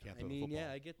 who can't throw the football.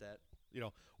 Yeah, I get that.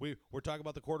 We're talking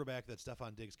about the quarterback that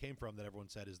Stephon Diggs came from that everyone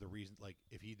said is the reason. Like,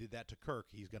 if he did that to Kirk,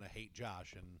 he's going to hate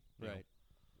Josh. And right.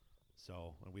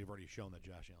 So, and we've already shown that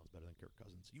Josh Allen's better than Kirk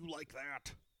Cousins. You like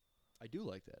that? I do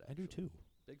like that, actually. I do, too.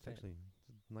 Big fan. Actually,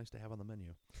 it's nice to have on the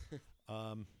menu.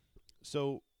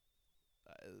 So,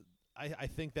 I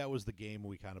think that was the game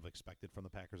we kind of expected from the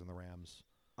Packers and the Rams.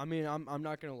 I mean, I'm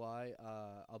not gonna lie.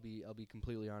 I'll be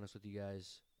completely honest with you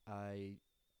guys. I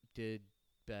did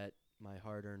bet my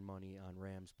hard-earned money on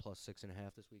Rams plus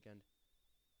 6.5 this weekend,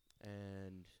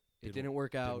 and it didn't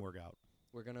work out. Didn't work out.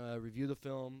 We're gonna review the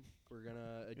film. We're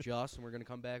gonna adjust, and we're gonna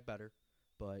come back better.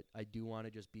 But I do want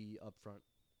to just be upfront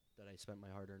that I spent my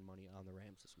hard-earned money on the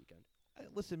Rams this weekend.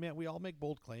 Listen, man, we all make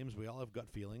bold claims. We all have gut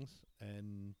feelings,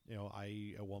 and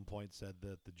I at one point said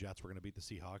that the Jets were going to beat the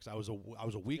Seahawks. I was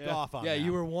a week off on that. Yeah,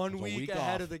 you were 1 week week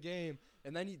ahead off. of the game,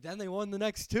 and then they won the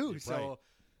next 2. So, right.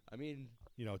 I mean,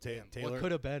 Taylor what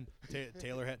could have been?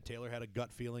 Taylor had a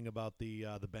gut feeling about the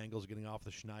Bengals getting off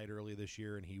the schneid early this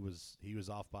year, and he was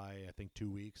off by I think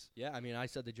 2 weeks. Yeah, I mean, I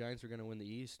said the Giants were going to win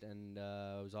the East, and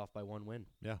I was off by 1 win.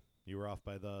 Yeah, you were off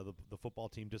by the football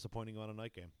team disappointing on a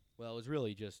night game. Well, it was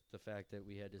really just the fact that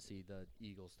we had to see the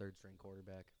Eagles' third-string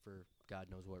quarterback for God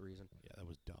knows what reason. Yeah, that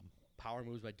was dumb. Power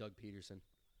moves by Doug Peterson.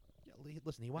 Yeah,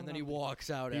 listen, he wanted. And then he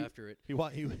walks out after it. He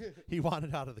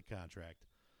wanted out of the contract.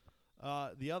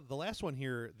 The last one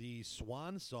here, the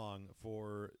swan song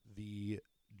for the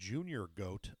junior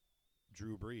GOAT,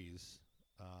 Drew Brees.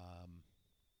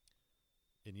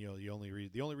 And the only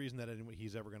reason that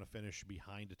he's ever going to finish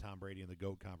behind Tom Brady in the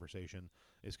GOAT conversation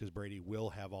is because Brady will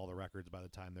have all the records by the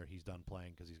time he's done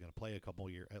playing, because he's going to play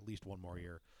at least one more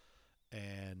year,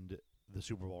 and the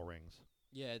Super Bowl rings.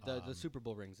 Yeah, the Super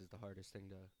Bowl rings is the hardest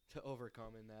thing to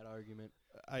overcome in that argument.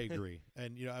 I agree.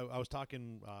 And I was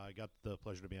talking. I got the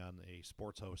pleasure to be on a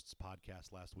Sports Hosts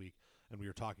podcast last week, and we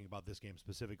were talking about this game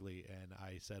specifically. And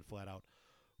I said flat out,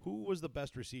 who was the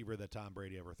best receiver that Tom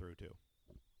Brady ever threw to?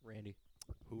 Randy.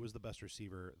 Who was the best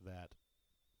receiver that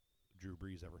Drew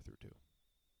Brees ever threw to?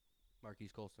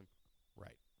 Marquise Colston.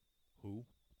 Right. Who?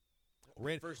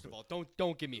 First of all,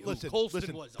 don't give me who. Listen,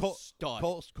 Colston was a stud.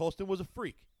 Colston was a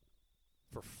freak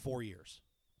for 4 years.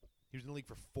 He was in the league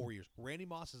for 4 years. Randy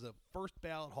Moss is a first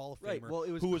ballot Hall of Famer. Right. Well,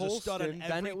 it was who Colston, was a stud on every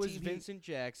then it was team Vincent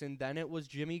Jackson, then it was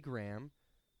Jimmy Graham.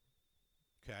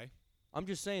 Okay. I'm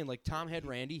just saying, like, Tom had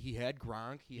Randy, he had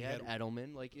Gronk, he had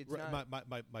Edelman. Like, it's not.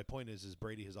 My point is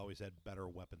Brady has always had better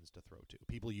weapons to throw to.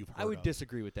 People you've heard I would of.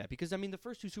 disagree with that because, I mean, the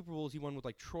first 2 Super Bowls he won with,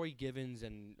 like, Troy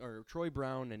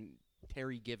Brown and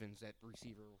Terry Givens at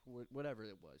receiver, whatever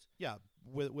it was. Yeah,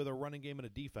 with a running game and a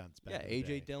defense. Back in the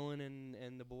A.J. day. Dillon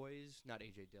and the boys. Not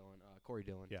A.J. Dillon, Corey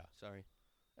Dillon. Yeah. Sorry.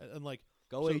 And like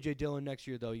Go A.J. Dillon next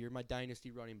year, though. You're my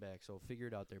dynasty running back, so figure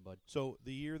it out there, bud. So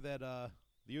the year that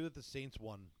the Saints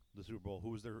won the Super Bowl,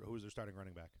 who was their starting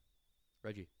running back?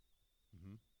 Reggie.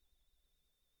 Mm-hmm.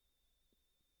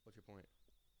 What's your point?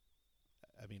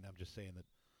 I mean, I'm just saying that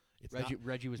it's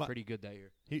Reggie was pretty good that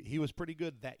year. He was pretty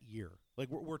good that year. Like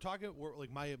we're talking,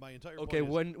 like my entire okay.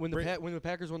 Point When the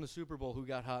Packers won the Super Bowl, who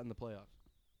got hot in the playoffs?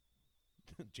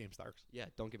 James Starks. Yeah,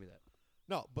 don't give me that.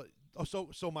 No, but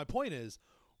so my point is,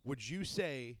 would you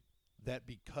say that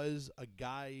because a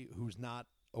guy who's not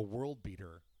a world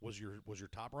beater was your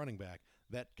top running back,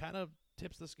 that kind of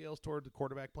tips the scales toward the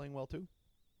quarterback playing well too?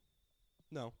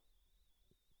 No.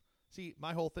 See,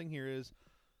 my whole thing here is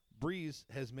Breeze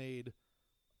has made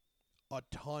a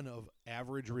ton of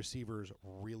average receivers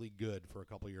really good for a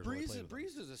couple years.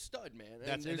 Breeze is a stud, man.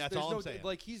 That's all I'm saying.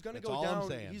 Like he's gonna That's go all I'm down.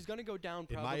 saying. He's gonna go down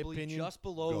In my probably opinion, just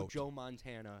below GOAT. Joe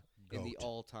Montana in the GOAT.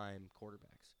 all-time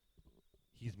quarterbacks.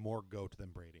 He's more GOAT than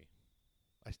Brady.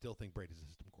 I still think Brady's a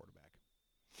system quarterback.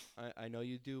 I know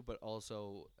you do, but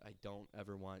also I don't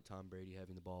ever want Tom Brady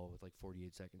having the ball with like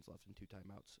 48 seconds left and 2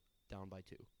 timeouts, down by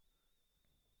 2.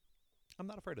 I'm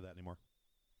not afraid of that anymore.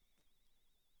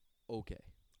 Okay.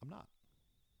 I'm not.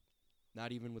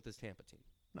 Not even with this Tampa team.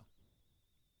 No.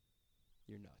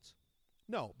 You're nuts.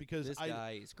 No, because This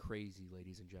guy is crazy,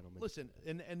 ladies and gentlemen. Listen,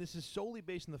 and this is solely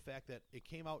based on the fact that it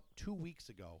came out 2 weeks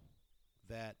ago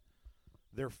that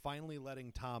they're finally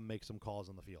letting Tom make some calls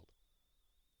on the field.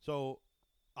 So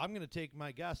I'm going to take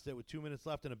my guess that with 2 minutes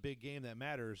left in a big game that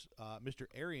matters, Mr.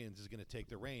 Arians is going to take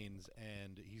the reins,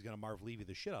 and he's going to Marv Levy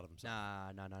the shit out of himself.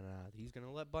 Nah. He's going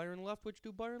to let Byron Leftwich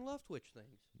do Byron Leftwich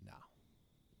things. No.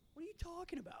 What are you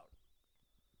talking about?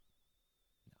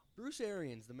 Bruce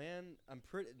Arians, the man.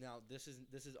 Now this is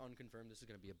unconfirmed. This is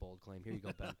going to be a bold claim. Here you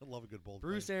go, Ben. I love a good bold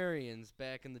Bruce claim. Arians,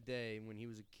 back in the day when he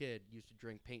was a kid, used to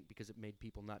drink paint because it made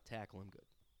people not tackle him good.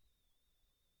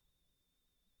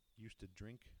 Used to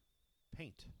drink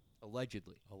paint.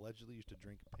 Allegedly, Used to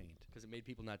drink paint. because it made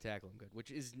people not tackle him good, which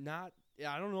is not.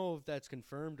 I don't know if that's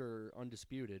confirmed or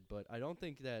undisputed, but I don't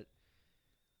think that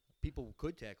people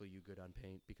could tackle you good on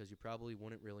paint because you probably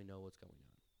wouldn't really know what's going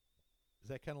on. Is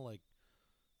that kind of like,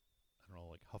 I don't know,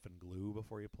 like huff and glue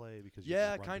before you play? Because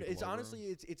Yeah, you run kind of. people It's over?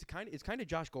 honestly, it's kind of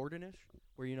Josh Gordon-ish,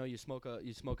 where you smoke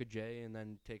a J and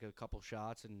then take a couple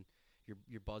shots and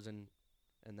you're buzzing,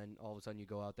 and then all of a sudden you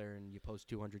go out there and you post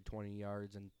 220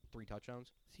 yards and 3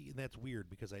 touchdowns. See, and that's weird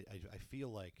because I feel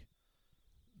like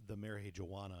the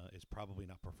marijuana is probably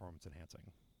not performance enhancing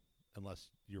unless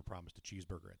you're promised a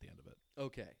cheeseburger at the end of it.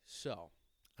 Okay, so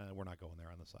We're not going there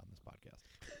on this podcast.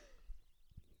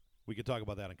 We could talk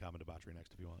about that in Common Debauchery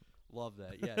next if you want. love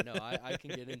that. Yeah, no, I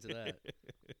can get into that.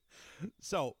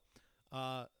 So,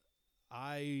 I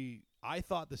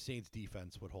thought the Saints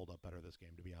defense would hold up better this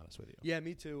game, to be honest with you. Yeah,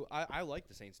 me too. I like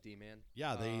the Saints D, man.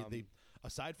 Yeah, they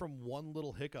aside from one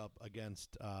little hiccup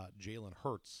against Jalen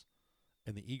Hurts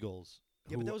and the Eagles.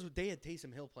 Yeah, but they had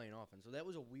Taysom Hill playing offense, so that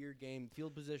was a weird game.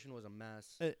 Field position was a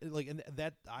mess. And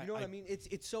that You know what I mean?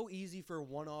 It's so easy for a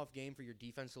one-off game for your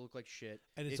defense to look like shit.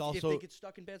 And it's if also they get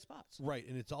stuck in bad spots. Right,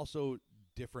 and it's also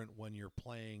different when you're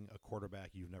playing a quarterback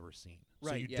you've never seen.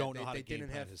 Right, So you yeah, don't know how to they game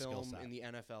didn't plan have his skill film set. in the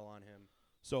NFL on him.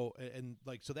 So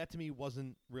so that to me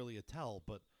wasn't really a tell,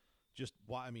 but just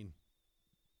why I mean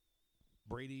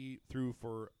Brady threw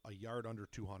for a yard under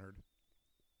 200.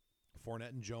 Fournette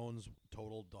and Jones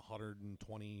totaled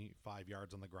 125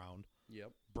 yards on the ground.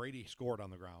 Yep. Brady scored on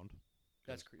the ground.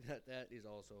 That is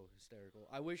also hysterical.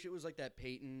 I wish it was like that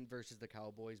Peyton versus the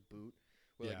Cowboys boot,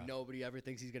 where Yeah. like nobody ever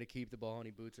thinks he's gonna keep the ball and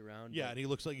he boots around. Yeah, but and he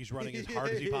looks like he's running as hard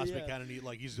as he possibly Yeah. can, and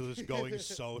he's just going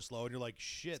so slow, and you're like,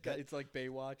 shit, it's like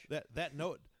Baywatch. that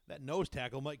nose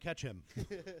tackle might catch him.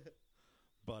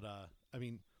 But I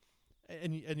mean,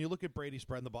 and you look at Brady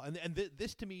spreading the ball, and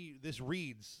this to me, this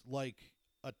reads like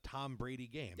a Tom Brady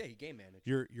game. Yeah, he game managed.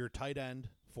 Your tight end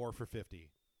 4 for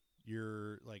 50.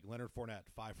 You're like Leonard Fournette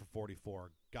 5 for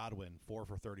 44. Godwin 4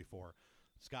 for 34.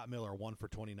 Scott Miller 1 for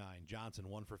 29. Johnson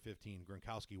 1 for 15.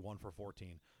 Gronkowski 1 for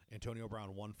 14. Antonio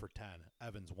Brown 1 for 10.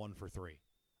 Evans 1 for 3.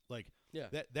 Like Yeah.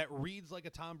 that reads like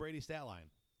a Tom Brady stat line.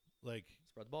 Like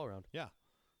Spread the ball around. yeah.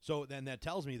 So then that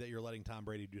tells me that you're letting Tom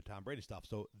Brady do Tom Brady stuff.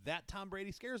 So that Tom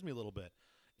Brady scares me a little bit.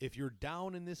 If you're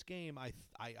down in this game, I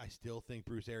still think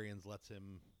Bruce Arians lets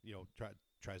him,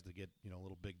 tries to get, a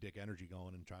little big dick energy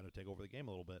going and try to take over the game a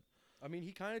little bit. I mean,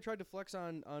 he kind of tried to flex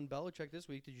on Belichick this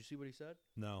week. Did you see what he said?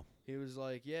 No. He was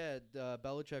like, yeah,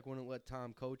 Belichick wouldn't let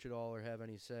Tom coach at all or have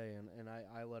any say, and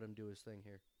I let him do his thing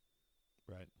here.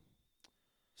 Right.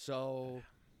 So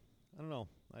I don't know.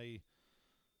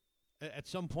 At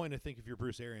some point, I think if you're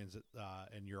Bruce Arians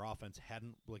and your offense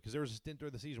hadn't, because there was a stint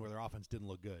during the season where their offense didn't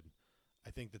look good. I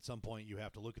think at some point you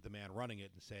have to look at the man running it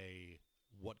and say,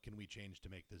 what can we change to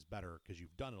make this better? Because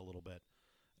you've done it a little bit.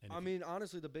 And I mean,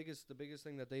 honestly, the biggest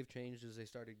thing that they've changed is they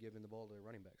started giving the ball to their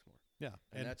running backs more. yeah,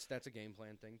 And that's a game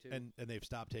plan thing too. and they've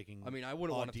stopped taking. I mean, I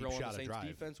wouldn't all want to deep throw on shot the of Saints drive.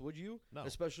 defense, would you? No.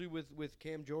 Especially with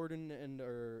Cam Jordan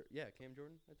Cam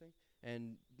Jordan, I think,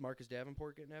 and Marcus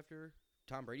Davenport getting after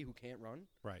Tom Brady, who can't run.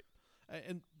 Right.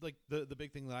 And like the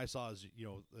big thing that I saw is,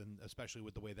 and especially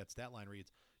with the way that stat line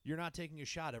reads, you're not taking a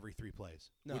shot every 3 plays,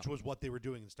 No. which was what they were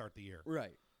doing to start the year.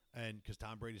 Right. and because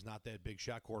Tom Brady's not that big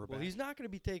shot quarterback. Well, he's not going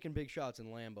to be taking big shots in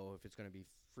Lambeau if it's going to be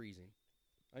freezing.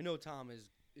 I know Tom is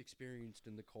experienced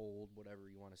in the cold, whatever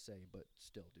you want to say, but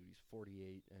still, dude, he's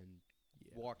 48 and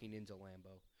walking into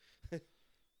Lambeau.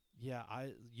 Yeah,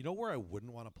 you know where I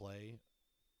wouldn't want to play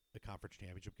a conference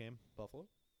championship game? Buffalo?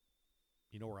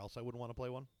 You know where else I wouldn't want to play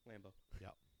one? Lambeau.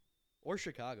 Yep. Or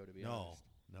Chicago, to be honest.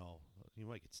 No. You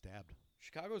might get stabbed.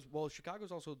 Chicago's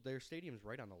also, their stadium's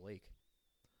right on the lake.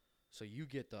 So you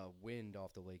get the wind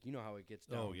off the lake. You know how it gets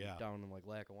down, down in like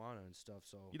Lackawanna and stuff.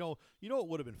 So you know what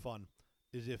would have been fun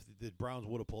is if the Browns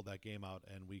would have pulled that game out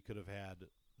and we could have had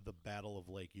the Battle of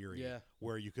Lake Erie,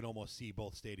 where you could almost see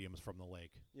both stadiums from the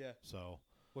lake. Yeah. So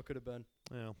what could have been?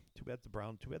 Yeah. Too bad the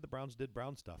Browns did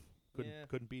Brown stuff.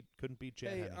 Couldn't beat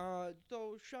Chad Henne.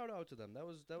 Though shout out to them. That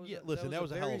was a hell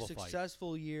very of a fight.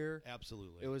 Successful year.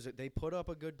 Absolutely. It was. They put up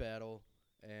a good battle,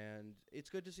 and it's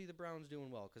good to see the Browns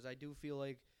doing well because I do feel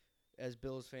like, as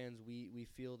Bills fans, we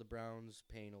feel the Browns'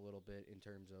 pain a little bit in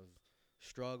terms of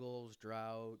struggles,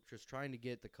 drought, just trying to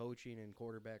get the coaching and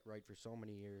quarterback right for so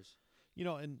many years.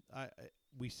 And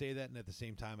we say that, and at the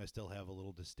same time, I still have a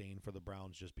little disdain for the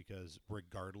Browns just because,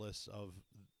 regardless of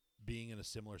being in a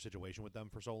similar situation with them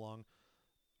for so long,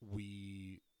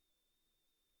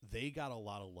 they got a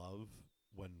lot of love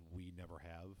when we never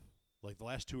have. Like the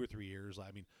last 2 or 3 years,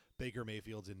 I mean, Baker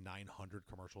Mayfield's in 900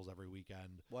 commercials every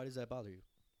weekend. Why does that bother you?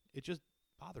 It just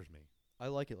bothers me. I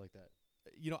like it like that.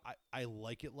 I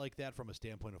like it like that from a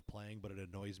standpoint of playing, but it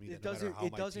annoys me that no matter how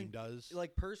my team does.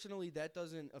 Like, personally, that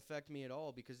doesn't affect me at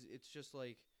all because it's just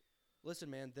like,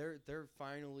 listen, man, they're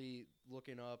finally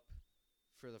looking up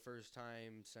for the first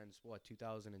time since,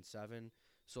 2007.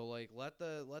 So, like, let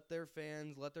their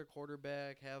fans, let their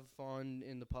quarterback have fun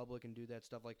in the public and do that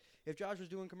stuff. Like, if Josh was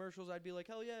doing commercials, I'd be like,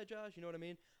 hell yeah, Josh, you know what I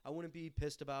mean? I wouldn't be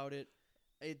pissed about it.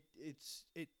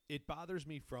 It bothers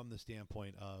me from the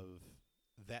standpoint of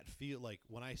that feel like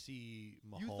when I see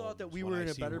Mahomes. You thought that we were in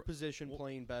a better position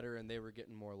playing better and they were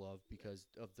getting more love because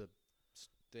of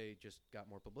they just got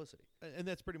more publicity. And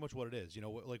that's pretty much what it is.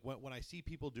 Like when I see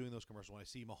people doing those commercials, when I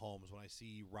see Mahomes, when I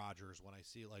see Rodgers, when I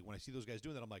see those guys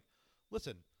doing that, I'm like,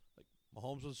 listen, like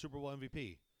Mahomes was a Super Bowl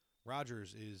MVP.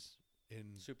 Rodgers is in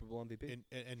Super Bowl MVP.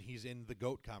 And he's in the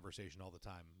GOAT conversation all the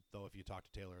time, though, if you talk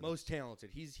to Taylor. Most talented.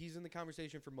 He's in the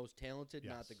conversation for most talented,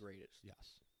 not the greatest.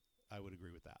 Yes. I would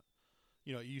agree with that.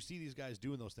 You see these guys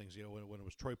doing those things, when it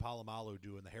was Troy Polamalu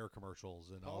doing the hair commercials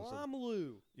and and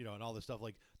all this stuff.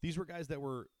 Like, these were guys that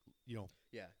were,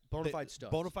 bona fide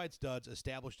studs. Bona fide studs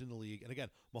established in the league. And again,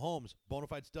 Mahomes, bona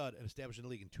fide stud and established in the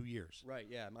league in 2 years. Right,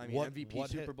 yeah. I mean, MVP,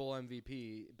 Super Bowl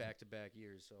MVP, back-to-back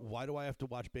years. So why do I have to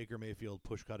watch Baker Mayfield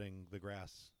push cutting the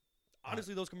grass?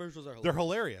 Honestly, those commercials are hilarious. They're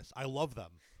hilarious. I love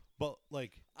them. But,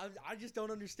 like, I just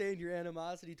don't understand your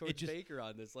animosity towards Baker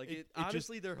on this. Like,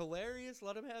 honestly, they're hilarious.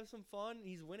 Let him have some fun.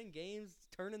 He's winning games,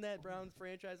 turning that Browns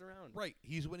franchise around. Right.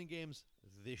 He's winning games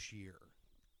this year.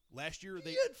 Last year, he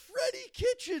had Freddie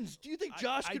Kitchens. Do you think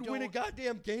Josh could win a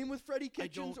goddamn game with Freddie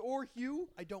Kitchens or Hugh?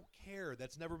 I don't care.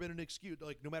 That's never been an excuse.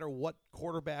 Like, no matter what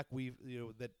quarterback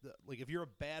if you're a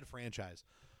bad franchise,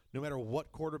 no matter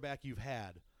what quarterback you've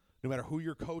had, no matter who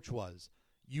your coach was,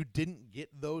 you didn't get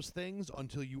those things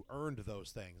until you earned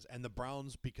those things. And the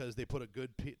Browns, because they put a good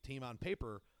team on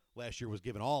paper last year, was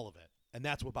given all of it. And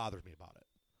that's what bothers me about it.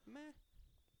 Meh.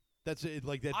 That's it.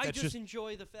 Like that. I just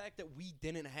enjoy the fact that we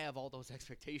didn't have all those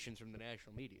expectations from the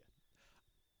national media.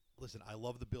 Listen, I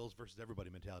love the Bills versus everybody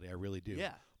mentality. I really do.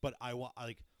 Yeah. But I want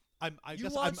you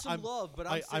want some love, but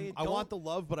I'm saying I want the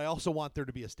love, but I also want there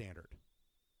to be a standard.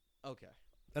 Okay.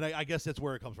 And I guess that's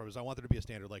where it comes from. Is I want there to be a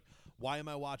standard. Like, why am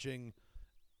I watching?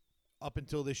 Up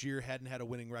until this year, hadn't had a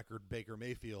winning record Baker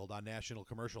Mayfield on national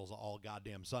commercials all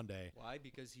goddamn Sunday. Why?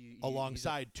 Because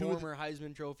alongside he's a former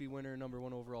Heisman Trophy winner,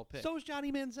 #1 overall pick. So is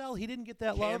Johnny Manziel. He didn't get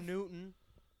that love.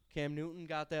 Cam Newton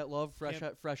got that love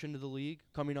fresh into the league,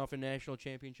 coming off a national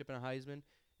championship and a Heisman.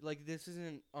 Like, this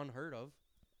isn't unheard of.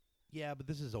 Yeah, but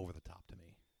this is over the top to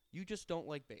me. You just don't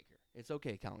like Baker. It's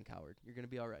okay, Colin Cowherd. You're going to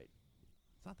be all right.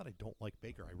 It's not that I don't like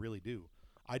Baker. I really do.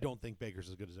 I don't think Baker's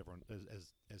as good as everyone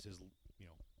as his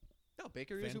No,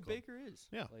 Baker is who Baker is.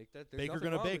 Yeah, like that. Baker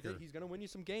gonna Baker. He's gonna win you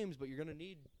some games, but you're gonna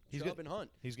need Chubb and Hunt.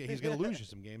 He's gonna lose you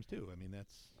some games too. I mean,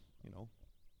 that's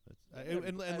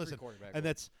and listen,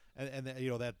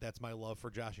 and that's my love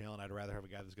for Josh Allen. I'd rather have a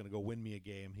guy that's gonna go win me a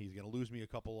game. He's gonna lose me a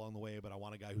couple along the way, but I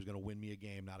want a guy who's gonna win me a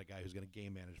game, not a guy who's gonna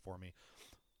game manage for me.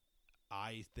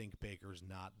 I think Baker's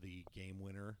not the game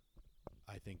winner.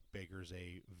 I think Baker's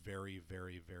a very,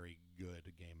 very, very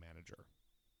good game manager.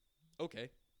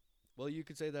 Okay. Well, you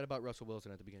could say that about Russell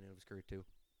Wilson at the beginning of his career, too.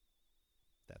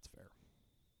 That's fair.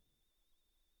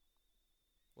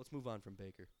 Let's move on from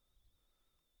Baker.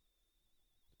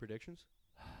 predictions?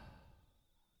 I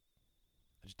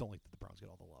just don't like that the Browns get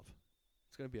all the love.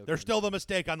 It's gonna be okay. They're still the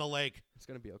mistake on the lake. It's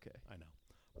gonna be okay. I know.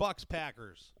 Bucks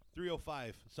Packers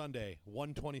 3:05 Sunday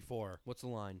 124. What's the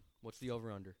line? What's the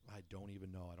over/under? I don't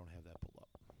even know. I don't have that pulled up.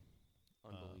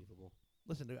 Unbelievable.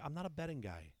 Listen, dude, I'm not a betting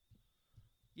guy.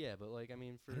 Yeah, but like I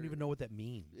mean, I don't even know what that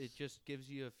means. It just gives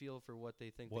you a feel for what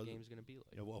they think the game's gonna be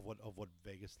like. Of what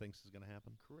Vegas thinks is going to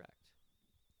happen. Correct.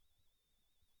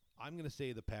 I'm going to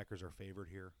say the Packers are favored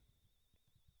here.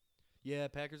 Yeah,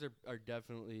 Packers are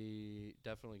definitely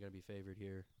going to be favored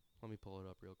here. Let me pull it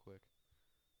up real quick.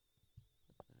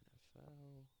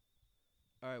 NFL.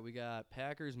 All right, we got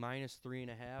Packers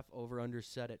 -3.5, over/under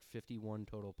set at 51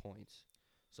 total points.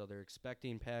 So they're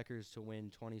expecting Packers to win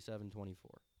 27-24.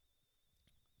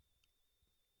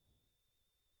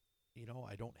 You know,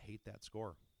 I don't hate that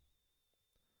score.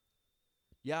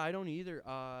 Yeah, I don't either.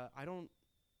 I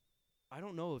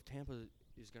don't know if Tampa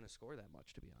is going to score that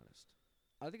much, to be honest.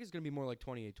 I think it's going to be more like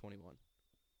 28-21.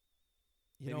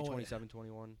 Maybe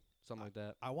 27-21, something like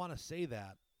that. I want to say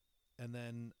that, and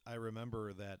then I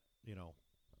remember that, you know,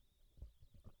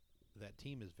 that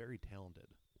team is very talented.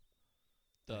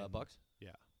 The And- Bucks?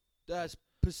 Yeah.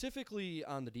 Specifically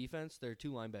on the defense, their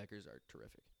two linebackers are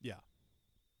terrific. Yeah.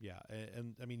 Yeah,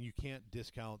 and I mean, you can't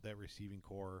discount that receiving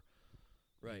core.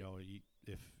 Right. You know,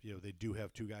 if you know they do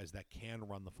have two guys that can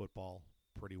run the football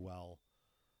pretty well.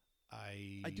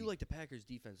 I do like the Packers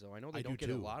defense, though. I know they I don't do get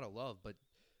a too. lot of love, but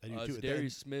I do too.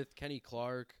 Darius Smith, Kenny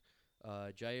Clark,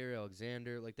 Jair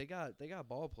Alexander, like they got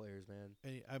ball players, man.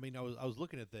 And I mean, I was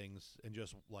looking at things and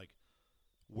just like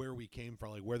where we came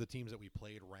from, like where the teams that we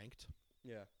played ranked,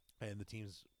 Yeah. and the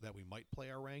teams that we might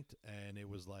play are ranked, and it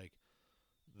was like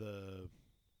I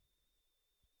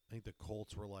think the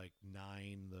Colts were like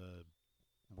 9, the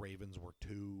Ravens were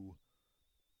 2,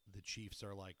 the Chiefs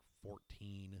are like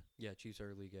 14, Yeah, Chiefs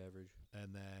are league average.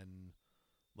 and then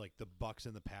like the Bucks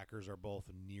and the Packers are both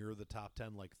near the top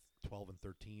 10, like 12 and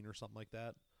 13 or something like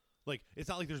that. Like it's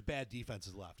not like there's bad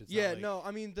defenses left. It's Yeah, not like, no,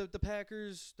 I mean the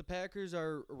Packers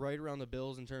are right around the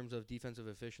Bills in terms of defensive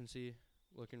efficiency.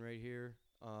 Looking right here,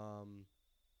 and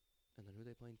then who are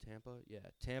they playing? Tampa. Yeah,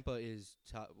 Tampa is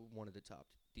one of the top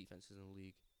defenses in the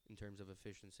league in terms of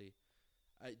efficiency.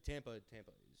 Tampa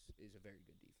is a very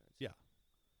good defense. Yeah.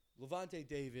 Levante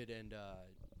David and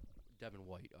Devin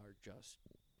White are just,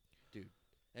 dude.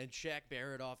 And Shaq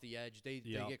Barrett off the edge. They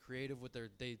get creative with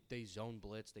they zone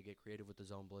blitz. They get creative with the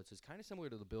zone blitz. It's kind of similar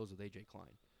to the Bills with AJ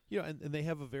Klein. Yeah, and they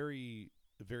have a very,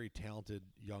 very talented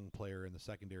young player in the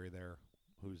secondary there,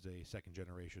 who's a second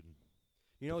generation.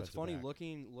 You know, it's defensive funny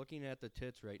back. looking at the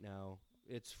tits right now.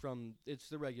 It's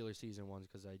the regular season ones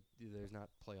because there's not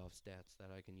playoff stats that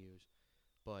I can use,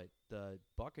 but the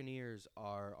Buccaneers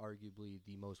are arguably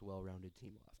the most well-rounded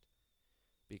team left.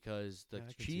 Because the Yeah,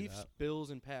 I can see Chiefs, that. Bills,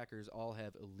 and Packers all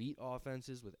have elite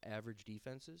offenses with average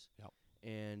defenses. Yep.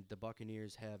 And the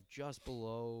Buccaneers have just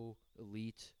below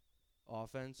elite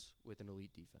offense with an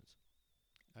elite defense.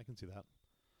 I can see that.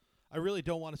 I really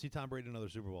don't want to see Tom Brady in another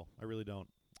Super Bowl. I really don't.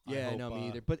 I Yeah, hope, no, me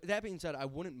either. But that being said, I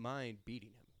wouldn't mind beating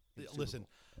him. in the Super Listen, Bowl.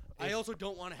 I also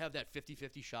don't want to have that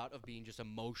 50-50 shot of being just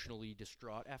emotionally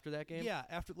distraught after that game. Yeah,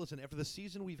 after the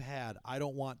season we've had, I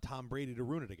don't want Tom Brady to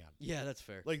ruin it again. Yeah, that's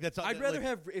fair. Like that's. I'd rather like,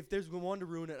 have, if there's one to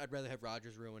ruin it, I'd rather have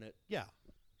Rodgers ruin it. Yeah,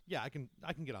 I can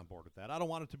get on board with that. I don't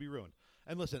want it to be ruined.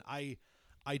 And listen, I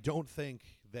don't think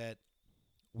that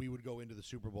we would go into the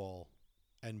Super Bowl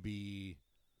and be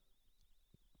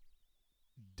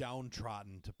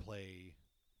downtrodden to play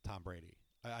Tom Brady.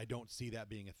 I don't see that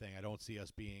being a thing. I don't see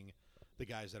us being the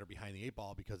guys that are behind the 8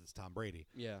 ball because it's Tom Brady.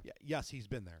 Yeah. Yes, he's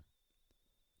been there.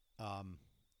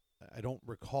 I don't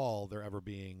recall there ever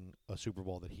being a Super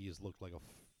Bowl that he has looked like a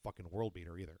fucking world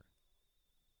beater either.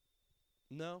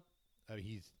 No. I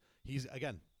mean, he's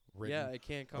again ridden, Yeah, I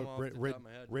can't come off the top of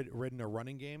my head. ridden a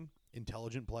running game,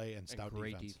 intelligent play, and And stout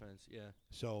great defense. yeah.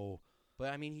 So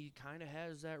But, I mean, he kind of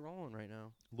has that rolling right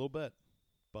now. a little bit,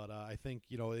 but I think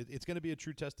it's going to be a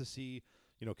true test to see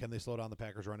can they slow down the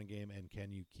Packers running game, and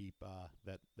can you keep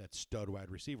that stud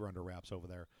wide receiver under wraps over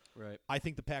there? Right. I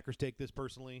think the Packers take this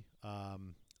personally.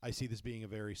 I see this being a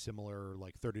very similar,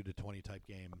 like 30-20 type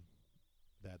game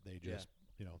that they just,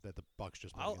 that the Bucks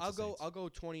just. win against the Saints. I'll go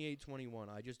 28-21.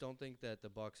 I just don't think that the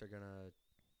Bucks are gonna.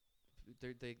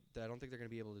 I don't think they're gonna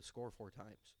be able to score 4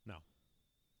 times. No.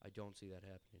 I don't see that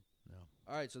happening. No.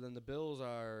 All right, so then the Bills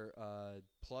are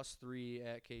 +3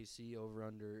 at KC. Over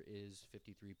under is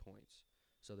 53 points.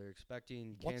 So they're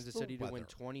expecting What's Kansas the City to win weather?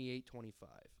 28-25.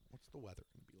 What's the weather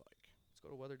going to be like? Let's go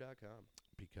to weather.com.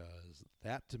 Because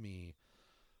that to me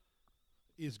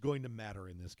is going to matter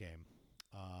in this game.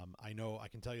 I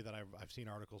can tell you that I've seen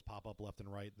articles pop up left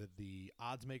and right that the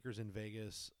odds makers in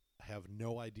Vegas have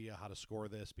no idea how to score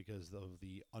this because of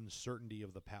the uncertainty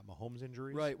of the Pat Mahomes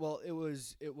injuries. Right. Well, it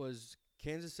was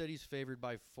Kansas City's favored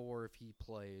by 4 if he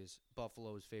plays.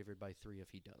 Buffalo is favored by 3 if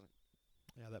he doesn't.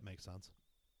 Yeah, that makes sense.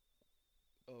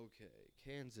 Okay,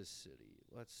 Kansas City.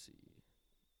 Let's see.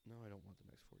 No, I don't want the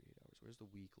next 48 hours. Where's the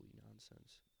weekly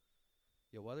nonsense?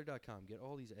 Yeah, weather.com. Get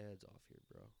all these ads off here,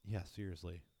 bro. Yeah,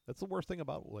 seriously. That's the worst thing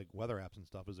about like weather apps and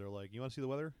stuff is they're like, you want to see the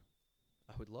weather?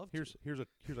 I would love Here's to.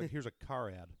 here's a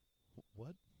car ad.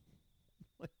 What?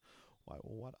 Like, why?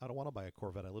 What? I don't want to buy a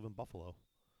Corvette. I live in Buffalo.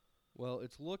 Well,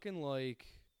 it's looking like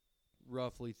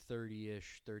roughly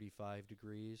 30-ish, 35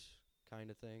 degrees kind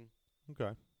of thing.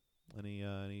 Okay.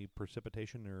 Any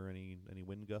precipitation or any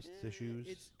wind gusts issues?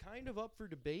 It's kind of up for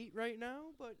debate right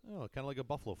now, but Oh, kind of like a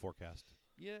Buffalo forecast.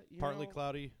 yeah, Partly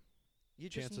cloudy. You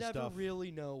chance just of never stuff.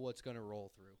 really know what's going to roll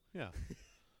through. Yeah.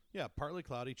 Yeah, partly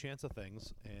cloudy, chance of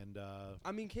things, and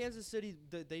I mean, Kansas City,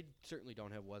 they certainly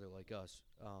don't have weather like us.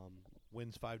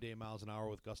 winds 5 to 8 miles an hour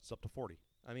with gusts up to 40.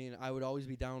 I mean, I would always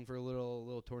be down for a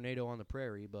little tornado on the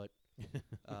prairie, but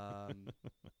I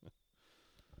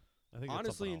think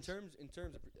honestly, in that's something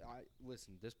terms of,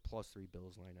 listen, this +3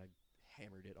 Bills line, I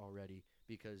hammered it already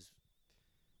because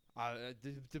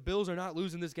the Bills are not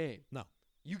losing this game. No.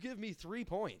 You give me 3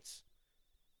 points,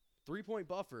 3-point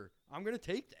buffer, I'm gonna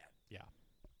take that. Yeah.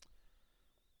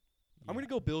 I'm gonna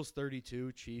go Bills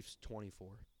 32, Chiefs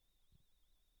 24.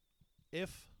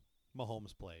 If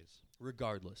Mahomes plays,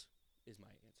 Regardless, is my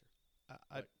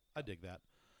answer. I dig that.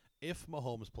 If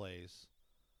Mahomes plays,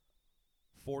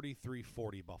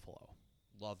 43-40 Buffalo.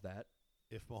 Love that.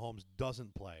 If Mahomes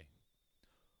doesn't play,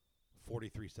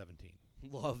 43-17.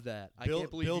 Love that. I Bill-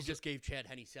 can't believe Bills- you just gave Chad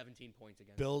Henne 17 points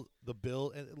again.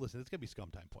 And listen, it's gonna be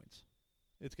scum time points.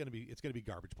 It's gonna be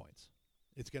garbage points.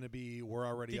 It's gonna be we're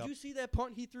already Did up. you see that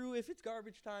punt he threw? If it's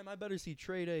garbage time, I better see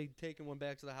Trey Day taking one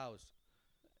back to the house.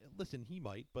 Listen, he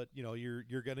might, but you know you're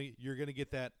gonna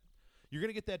get that. You're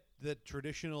gonna get that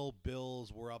traditional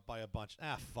Bills. We're up by a bunch.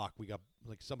 Fuck, we got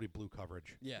like somebody blew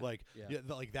coverage. Yeah, like yeah.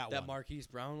 like that That one. Marquise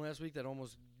Brown last week that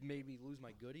almost made me lose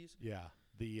my goodies. Yeah,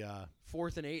 the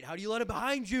 4th and 8. How do you let it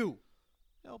behind you?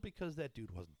 no, because that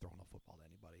dude wasn't throwing a football to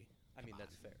anybody. I mean, Come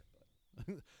that's on.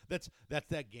 fair. But that's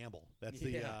that gamble. That's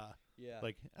yeah.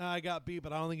 like I got beat,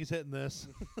 but I don't think he's hitting this.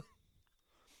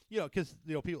 Because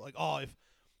people are like, oh,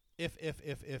 if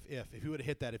he would have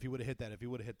hit that, if he would have hit that, if he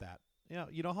would have hit that.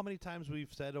 You know how many times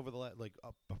we've said over the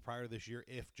prior to this year,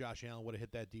 if Josh Allen would have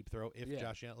hit that deep throw, if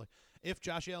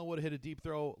Josh Allen would have hit a deep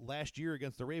throw last year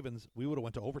against the Ravens, we would have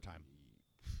went to overtime.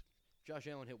 Josh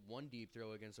Allen hit one deep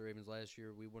throw against the Ravens last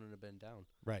year. We wouldn't have been down.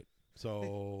 Right.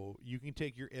 So you can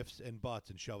take your ifs and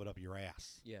buts and shove it up your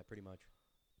ass. Yeah, pretty much.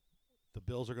 The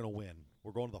Bills are going to win.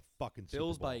 We're going to the fucking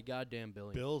Bills Super Bowl. by a goddamn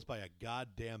billion. Bills by a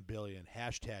goddamn billion.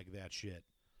 Hashtag that shit.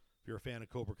 If you're a fan of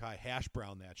Cobra Kai, hash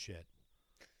brown that shit.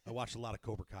 I watched a lot of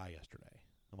Cobra Kai yesterday.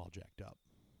 I'm all jacked up.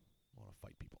 I want to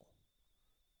fight people.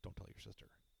 Don't tell your sister.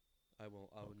 I won't.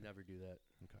 I would never do that.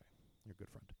 Okay. You're a good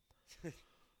friend.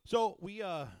 So we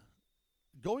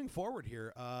going forward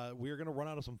here, we are going to run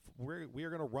out of we are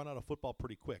going to run out of football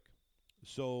pretty quick.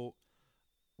 So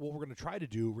what we're going to try to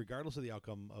do, regardless of the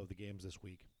outcome of the games this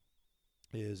week,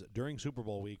 is during Super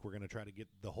Bowl week we're going to try to get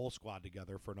the whole squad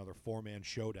together for another 4-man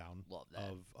showdown. Love that.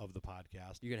 of the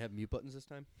podcast. You gonna have mute buttons this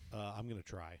time? I'm going to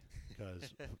try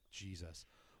because Jesus.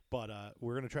 But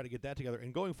we're going to try to get that together.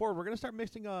 And going forward, we're going to start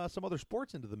mixing some other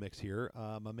sports into the mix here.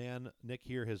 My man Nick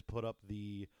here has put up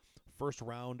the first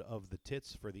round of the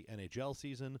tits for the NHL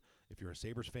season. If you're a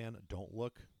Sabres fan, don't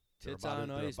look. Tits on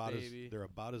ice, baby. They're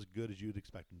about as good as you'd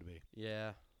expect them to be.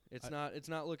 Yeah. It's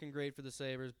not looking great for the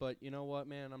Sabres, but you know what,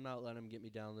 man? I'm not letting them get me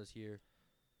down this year.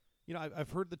 You know,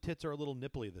 I've heard the tits are a little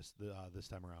nipply this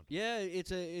time around. Yeah,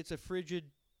 it's a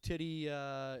frigid titty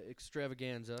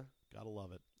extravaganza. Gotta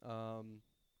love it.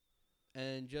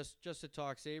 And just to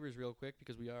talk Sabres real quick,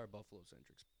 because we are a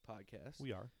Buffalo-centric podcast.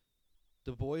 We are.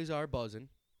 The boys are buzzing.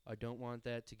 I don't want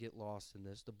that to get lost in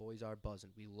this. The boys are buzzing.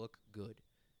 We look good.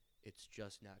 It's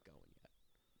just not going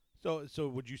yet. So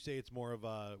would you say it's more of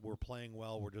we're playing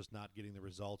well, we're just not getting the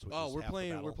results? Which is we're half the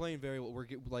playing. battle? We're playing very well.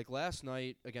 Like last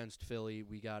night against Philly,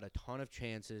 we got a ton of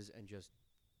chances, and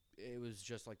it was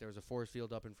just like there was a force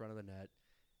field up in front of the net.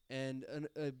 And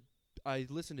I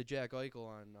listened to Jack Eichel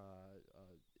on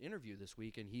interview this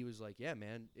week, and he was like, "Yeah,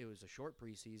 man, it was a short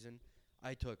preseason.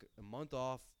 I took a month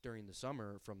off during the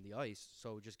summer from the ice,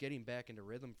 so just getting back into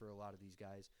rhythm for a lot of these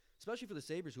guys, especially for the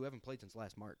Sabres who haven't played since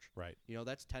last March. Right. You know,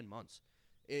 that's 10 months.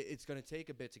 It's going to take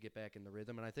a bit to get back in the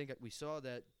rhythm, and I think we saw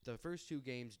that the first 2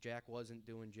 games, Jack wasn't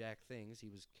doing Jack things. He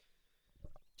was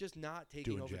just not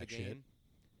taking Doing over the jack shit. game.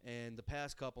 And the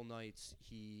past couple nights,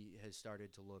 he has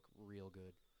started to look real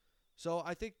good. So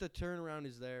I think the turnaround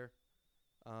is there.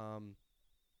 And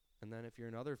then if you're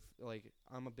another,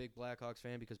 I'm a big Blackhawks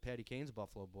fan because Patty Kane's a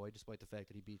Buffalo boy, despite the fact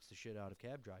that he beats the shit out of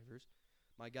cab drivers.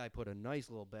 My guy put a nice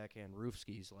little backhand roof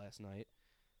skis last night.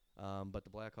 But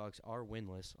the Blackhawks are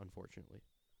winless, unfortunately.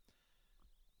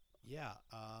 Yeah.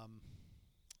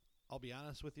 I'll be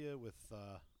honest with you, with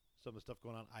some of the stuff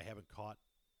going on, I haven't caught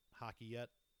hockey yet.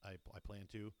 I plan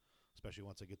to, especially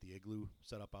once I get the igloo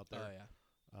set up out there. Oh,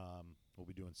 yeah. We'll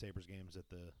be doing Sabres games at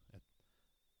the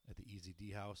Easy D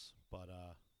house. But,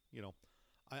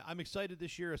 I'm excited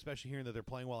this year, especially hearing that they're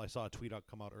playing well. I saw a tweet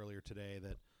come out earlier today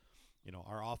that,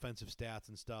 our offensive stats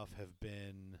and stuff have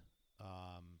been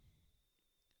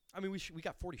I mean, we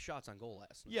got 40 shots on goal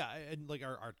last night. yeah, and like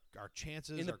our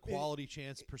chances, our quality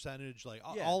chance percentage,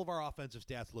 Yeah. all of our offensive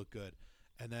stats look good.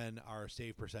 And then our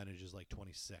save percentage is like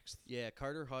 26th. Yeah,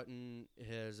 Carter Hutton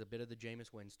has a bit of the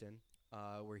Jameis Winston,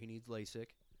 where he needs LASIK,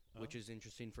 which is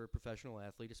interesting for a professional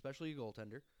athlete, especially a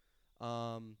goaltender.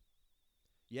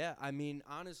 Yeah, I mean,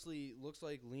 honestly, looks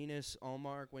like Linus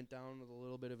Ullmark went down with a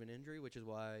little bit of an injury, which is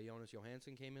why Jonas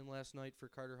Johansson came in last night for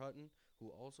Carter Hutton, who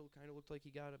also kind of looked like he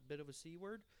got a bit of a C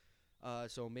word.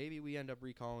 So maybe we end up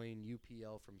recalling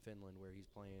UPL from Finland, where he's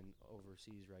playing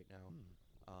overseas right now.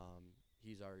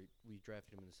 We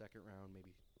drafted him in the second round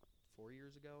maybe 4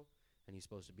 years ago, and he's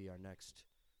supposed to be our next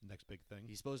big thing.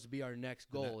 He's supposed to be our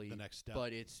next goalie. The next step.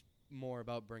 But it's more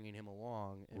about bringing him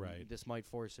along, and Right. this might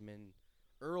force him in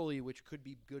early, which could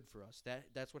be good for us.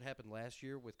 That's what happened last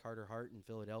year with Carter Hart in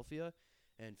Philadelphia,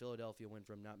 and Philadelphia went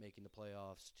from not making the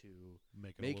playoffs to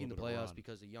making the playoffs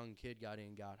because a young kid got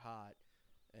hot.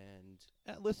 And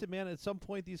listen, man, at some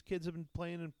point these kids have been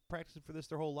playing and practicing for this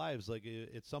their whole lives. Like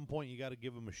at some point you got to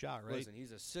give them a shot, right? Listen,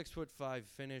 he's a 6'5"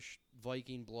 Finnish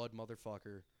Viking blood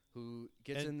motherfucker who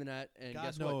gets in the net, and God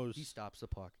guess knows, what? He stops the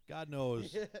puck. God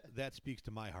knows that speaks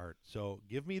to my heart. So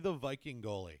give me the Viking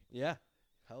goalie. Yeah,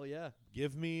 hell yeah.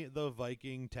 Give me the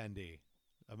Viking Tendy.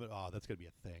 That's gonna be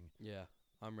a thing. Yeah,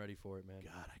 I'm ready for it, man.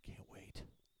 God, I can't wait.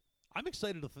 I'm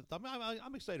excited.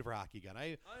 I'm excited for hockey again.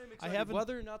 I'm excited.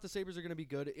 Whether or not the Sabres are going to be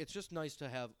good, it's just nice to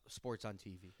have sports on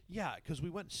TV. Yeah, because we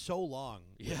went so long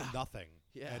with nothing.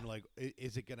 Yeah. And,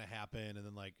 is it going to happen? And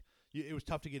then, it was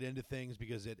tough to get into things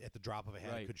because at the drop of a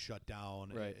hat it could shut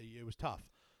down. Right. It was tough.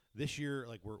 This year,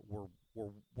 we're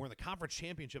in the conference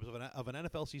championships of an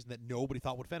NFL season that nobody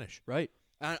thought would finish. Right.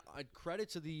 And credit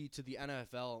to the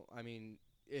NFL. I mean,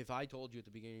 if I told you at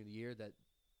the beginning of the year that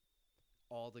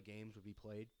all the games would be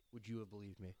played, would you have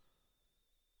believed me?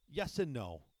 Yes and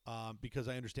no, because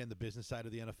I understand the business side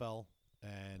of the NFL,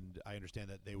 and I understand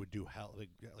that they would do hell and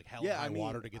high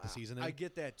water to get the season in. I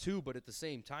get that too, but at the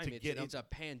same time, it's a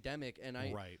pandemic, and the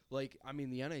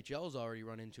NHL's already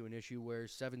run into an issue where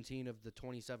 17 of the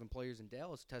 27 players in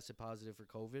Dallas tested positive for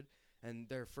COVID, and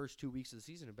their first 2 weeks of the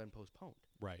season have been postponed.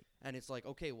 Right. And it's like,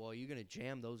 okay, well, are you going to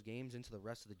jam those games into the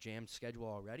rest of the jammed schedule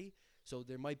already? So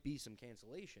there might be some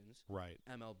cancellations. Right.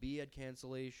 MLB had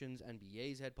cancellations.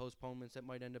 NBA's had postponements that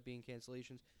might end up being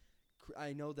cancellations.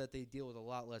 I know that they deal with a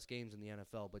lot less games in the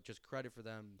NFL, but just credit for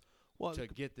them to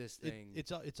get this thing.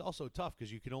 It's also tough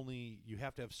because you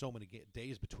have to have so many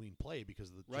days between play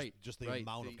because of the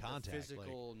amount of contact. The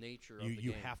physical nature of the game.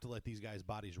 You have to let these guys'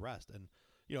 bodies rest. And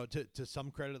to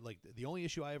some credit, the only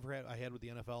issue I had with the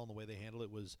NFL and the way they handled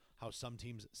it was how some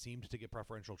teams seemed to get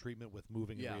preferential treatment with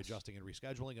moving and readjusting and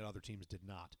rescheduling, and other teams did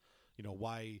not.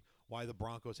 Why the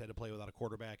Broncos had to play without a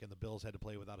quarterback and the Bills had to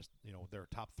play without their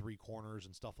top three corners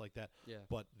and stuff like that. Yeah.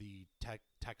 But the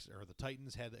the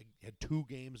Titans had 2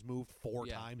 games moved 4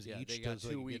 times each. They got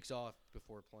 2 weeks off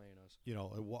before playing us.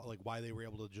 Why they were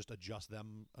able to just adjust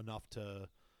them enough to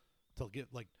get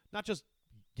not just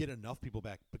get enough people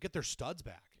back, but get their studs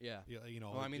back. Yeah.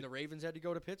 The Ravens had to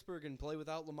go to Pittsburgh and play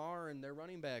without Lamar and their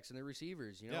running backs and their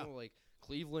receivers.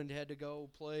 Cleveland had to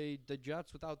go play the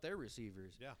Jets without their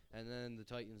receivers. Yeah. And then the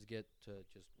Titans get to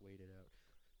just wait it out.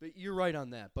 But you're right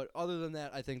on that. But other than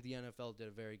that, I think the NFL did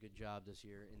a very good job this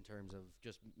year in terms of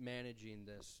just managing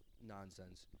this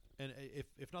nonsense. And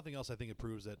if nothing else, I think it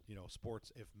proves that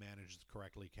sports, if managed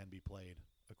correctly, can be played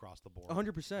across the board.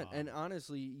 100%. And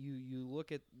honestly, you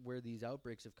look at where these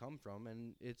outbreaks have come from,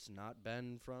 and it's not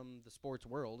been from the sports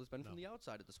world. It's been from the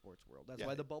outside of the sports world. That's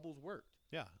why the bubbles worked.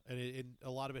 Yeah, and a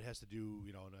lot of it has to do,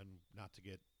 and not to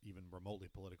get even remotely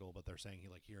political, but they're saying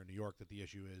here in New York that the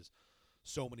issue is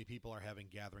so many people are having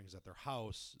gatherings at their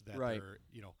house that they're,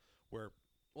 where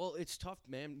Well, it's tough,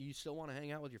 man. You still want to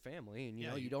hang out with your family, and you Yeah,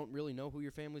 know you- you don't really know who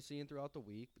your family's seeing throughout the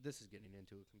week. But this is getting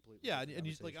into a completely Yeah, different and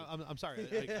you like conversation. I'm sorry.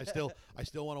 I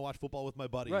still want to watch football with my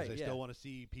buddies. Right, I yeah. still want to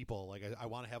see people. Like I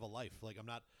want to have a life. Like I'm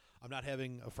not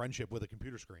having a friendship with a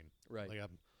computer screen. Right. Like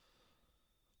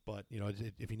but you know,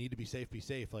 if you need to be safe, be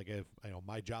safe. Like if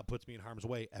my job puts me in harm's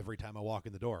way every time I walk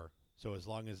in the door. So as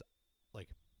long as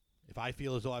if I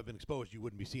feel as though I've been exposed, you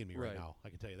wouldn't be seeing me right Right. now. I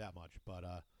can tell you that much. But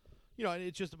you know,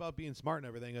 it's just about being smart and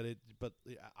everything. But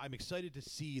I'm excited to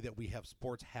see that we have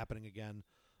sports happening again.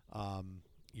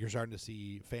 You're starting to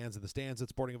see fans in the stands at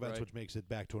sporting events, Right. which makes it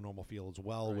back to a normal feel as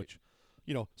well. Right. Which,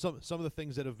 you know, some of the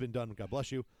things that have been done. God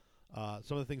bless you.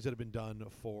 Some of the things that have been done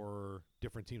for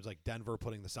different teams, like Denver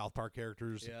putting the South Park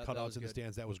characters Yeah, that cutouts was in the good.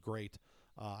 stands, that was great.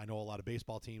 I know a lot of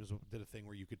baseball teams did a thing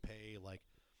where you could pay like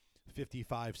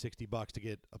 $55-$60 to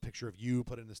get a picture of you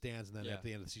put in the stands, and then Yeah. at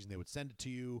the end of the season they would send it to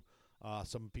you.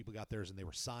 Some people got theirs and they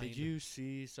were signed. Did you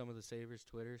see some of the Sabres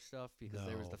Twitter stuff? Because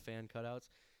there was No. the fan cutouts.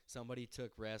 Somebody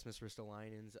took Rasmus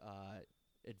Ristolainen's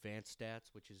advanced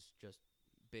stats, which is just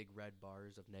big red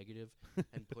bars of negative,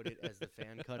 and put it as the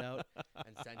fan cutout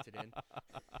and sent it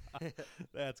in.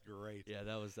 That's great. Yeah,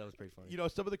 that was pretty funny. You know,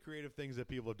 some of the creative things that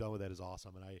people have done with that is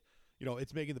awesome, and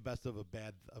it's making the best of a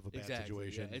bad exactly,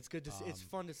 situation. Yeah. It's good to see. It's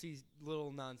fun to see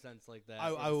little nonsense like that.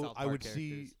 I with South I Park would see,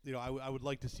 characters. you know, I would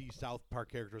like to see South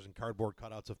Park characters and cardboard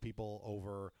cutouts of people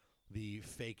over the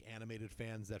fake animated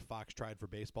fans that Fox tried for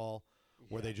baseball,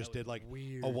 where Yeah, they that just was did like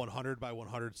weird. a 100 by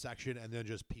 100 section and then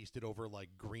just pieced it over like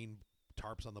green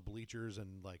tarps on the bleachers,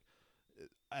 and like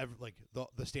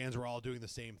the stands were all doing the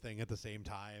same thing at the same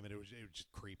time, and it was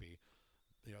just creepy.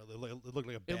 You know, it looked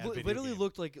like a bad It video literally game.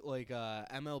 looked like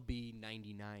MLB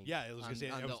 99. Yeah, it was gonna say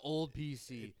on it the was- old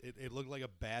PC. It looked like a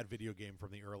bad video game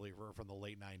from the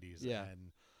late 90s. Yeah.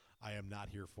 And I am not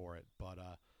here for it. But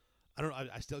I don't know.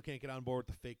 I still can't get on board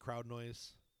with the fake crowd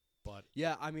noise. But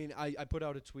Yeah, I mean, I put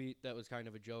out a tweet that was kind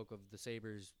of a joke of the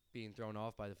Sabres being thrown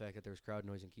off by the fact that there was crowd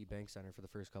noise in Key Bank Center for the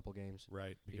first couple games.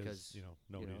 right, because no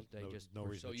you know, reason, they no, just no were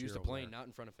reason so to used cheer to over playing there. not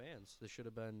in front of fans. This should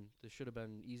have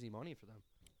been easy money for them.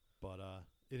 But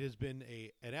it has been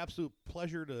an absolute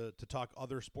pleasure to talk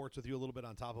other sports with you a little bit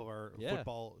on top of our Yeah.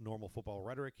 normal football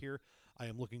rhetoric here. I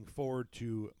am looking forward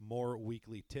to more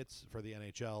weekly tits for the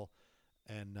NHL,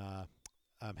 and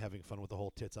I'm having fun with the whole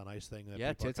tits on ice thing. That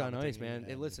Yeah, people are tits on ice, commenting,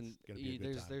 man. and Listen, it's gonna be a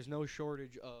good time. there's no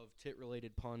shortage of tit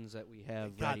related puns that we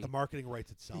have God, ready. the marketing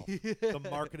writes itself. The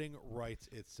marketing writes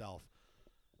itself.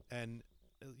 And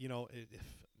you know,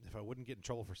 if I wouldn't get in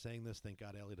trouble for saying this, thank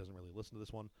God Allie doesn't really listen to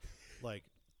this one. Like,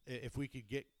 if we could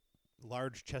get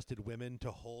large-chested women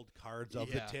to hold cards of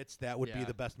Yeah. the tits, that would be Yeah,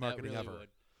 the best that marketing really ever. would.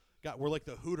 God, we're like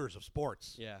the Hooters of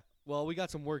sports. Yeah. Well, we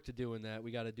got some work to do in that. We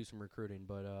got to do some recruiting,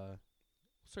 but we'll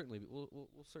certainly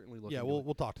look. Yeah, into it.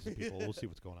 we'll talk to some people. We'll see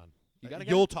what's going on. You got a guy?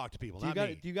 You'll talk to people, Do you not got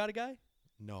me. do you got a guy?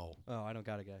 No. Oh, I don't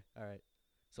got a guy. All right.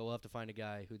 So we'll have to find a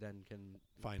guy who then can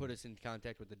Fine. put us in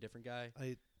contact with a different guy.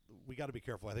 We got to be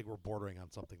careful. I think we're bordering on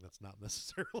something that's not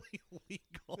necessarily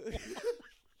legal.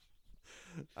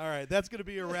 All right, that's going to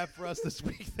be a wrap for us this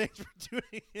week. Thanks for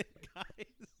tuning in, guys.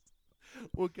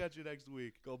 We'll catch you next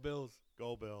week. Go Bills.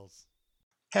 Go Bills.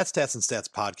 Hats, Tats, and Stats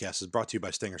podcast is brought to you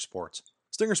by Stinger Sports.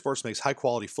 Stinger Sports makes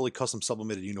high-quality, fully custom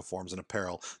sublimated uniforms and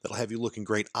apparel that'll have you looking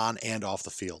great on and off the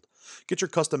field. Get your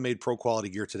custom-made pro-quality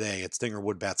gear today at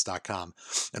StingerWoodBats.com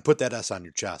and put that S on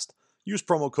your chest. Use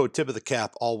promo code Tip of the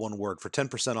Cap, all one word, for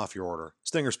 10% off your order.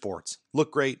 Stinger Sports.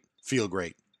 Look great, feel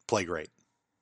great, play great.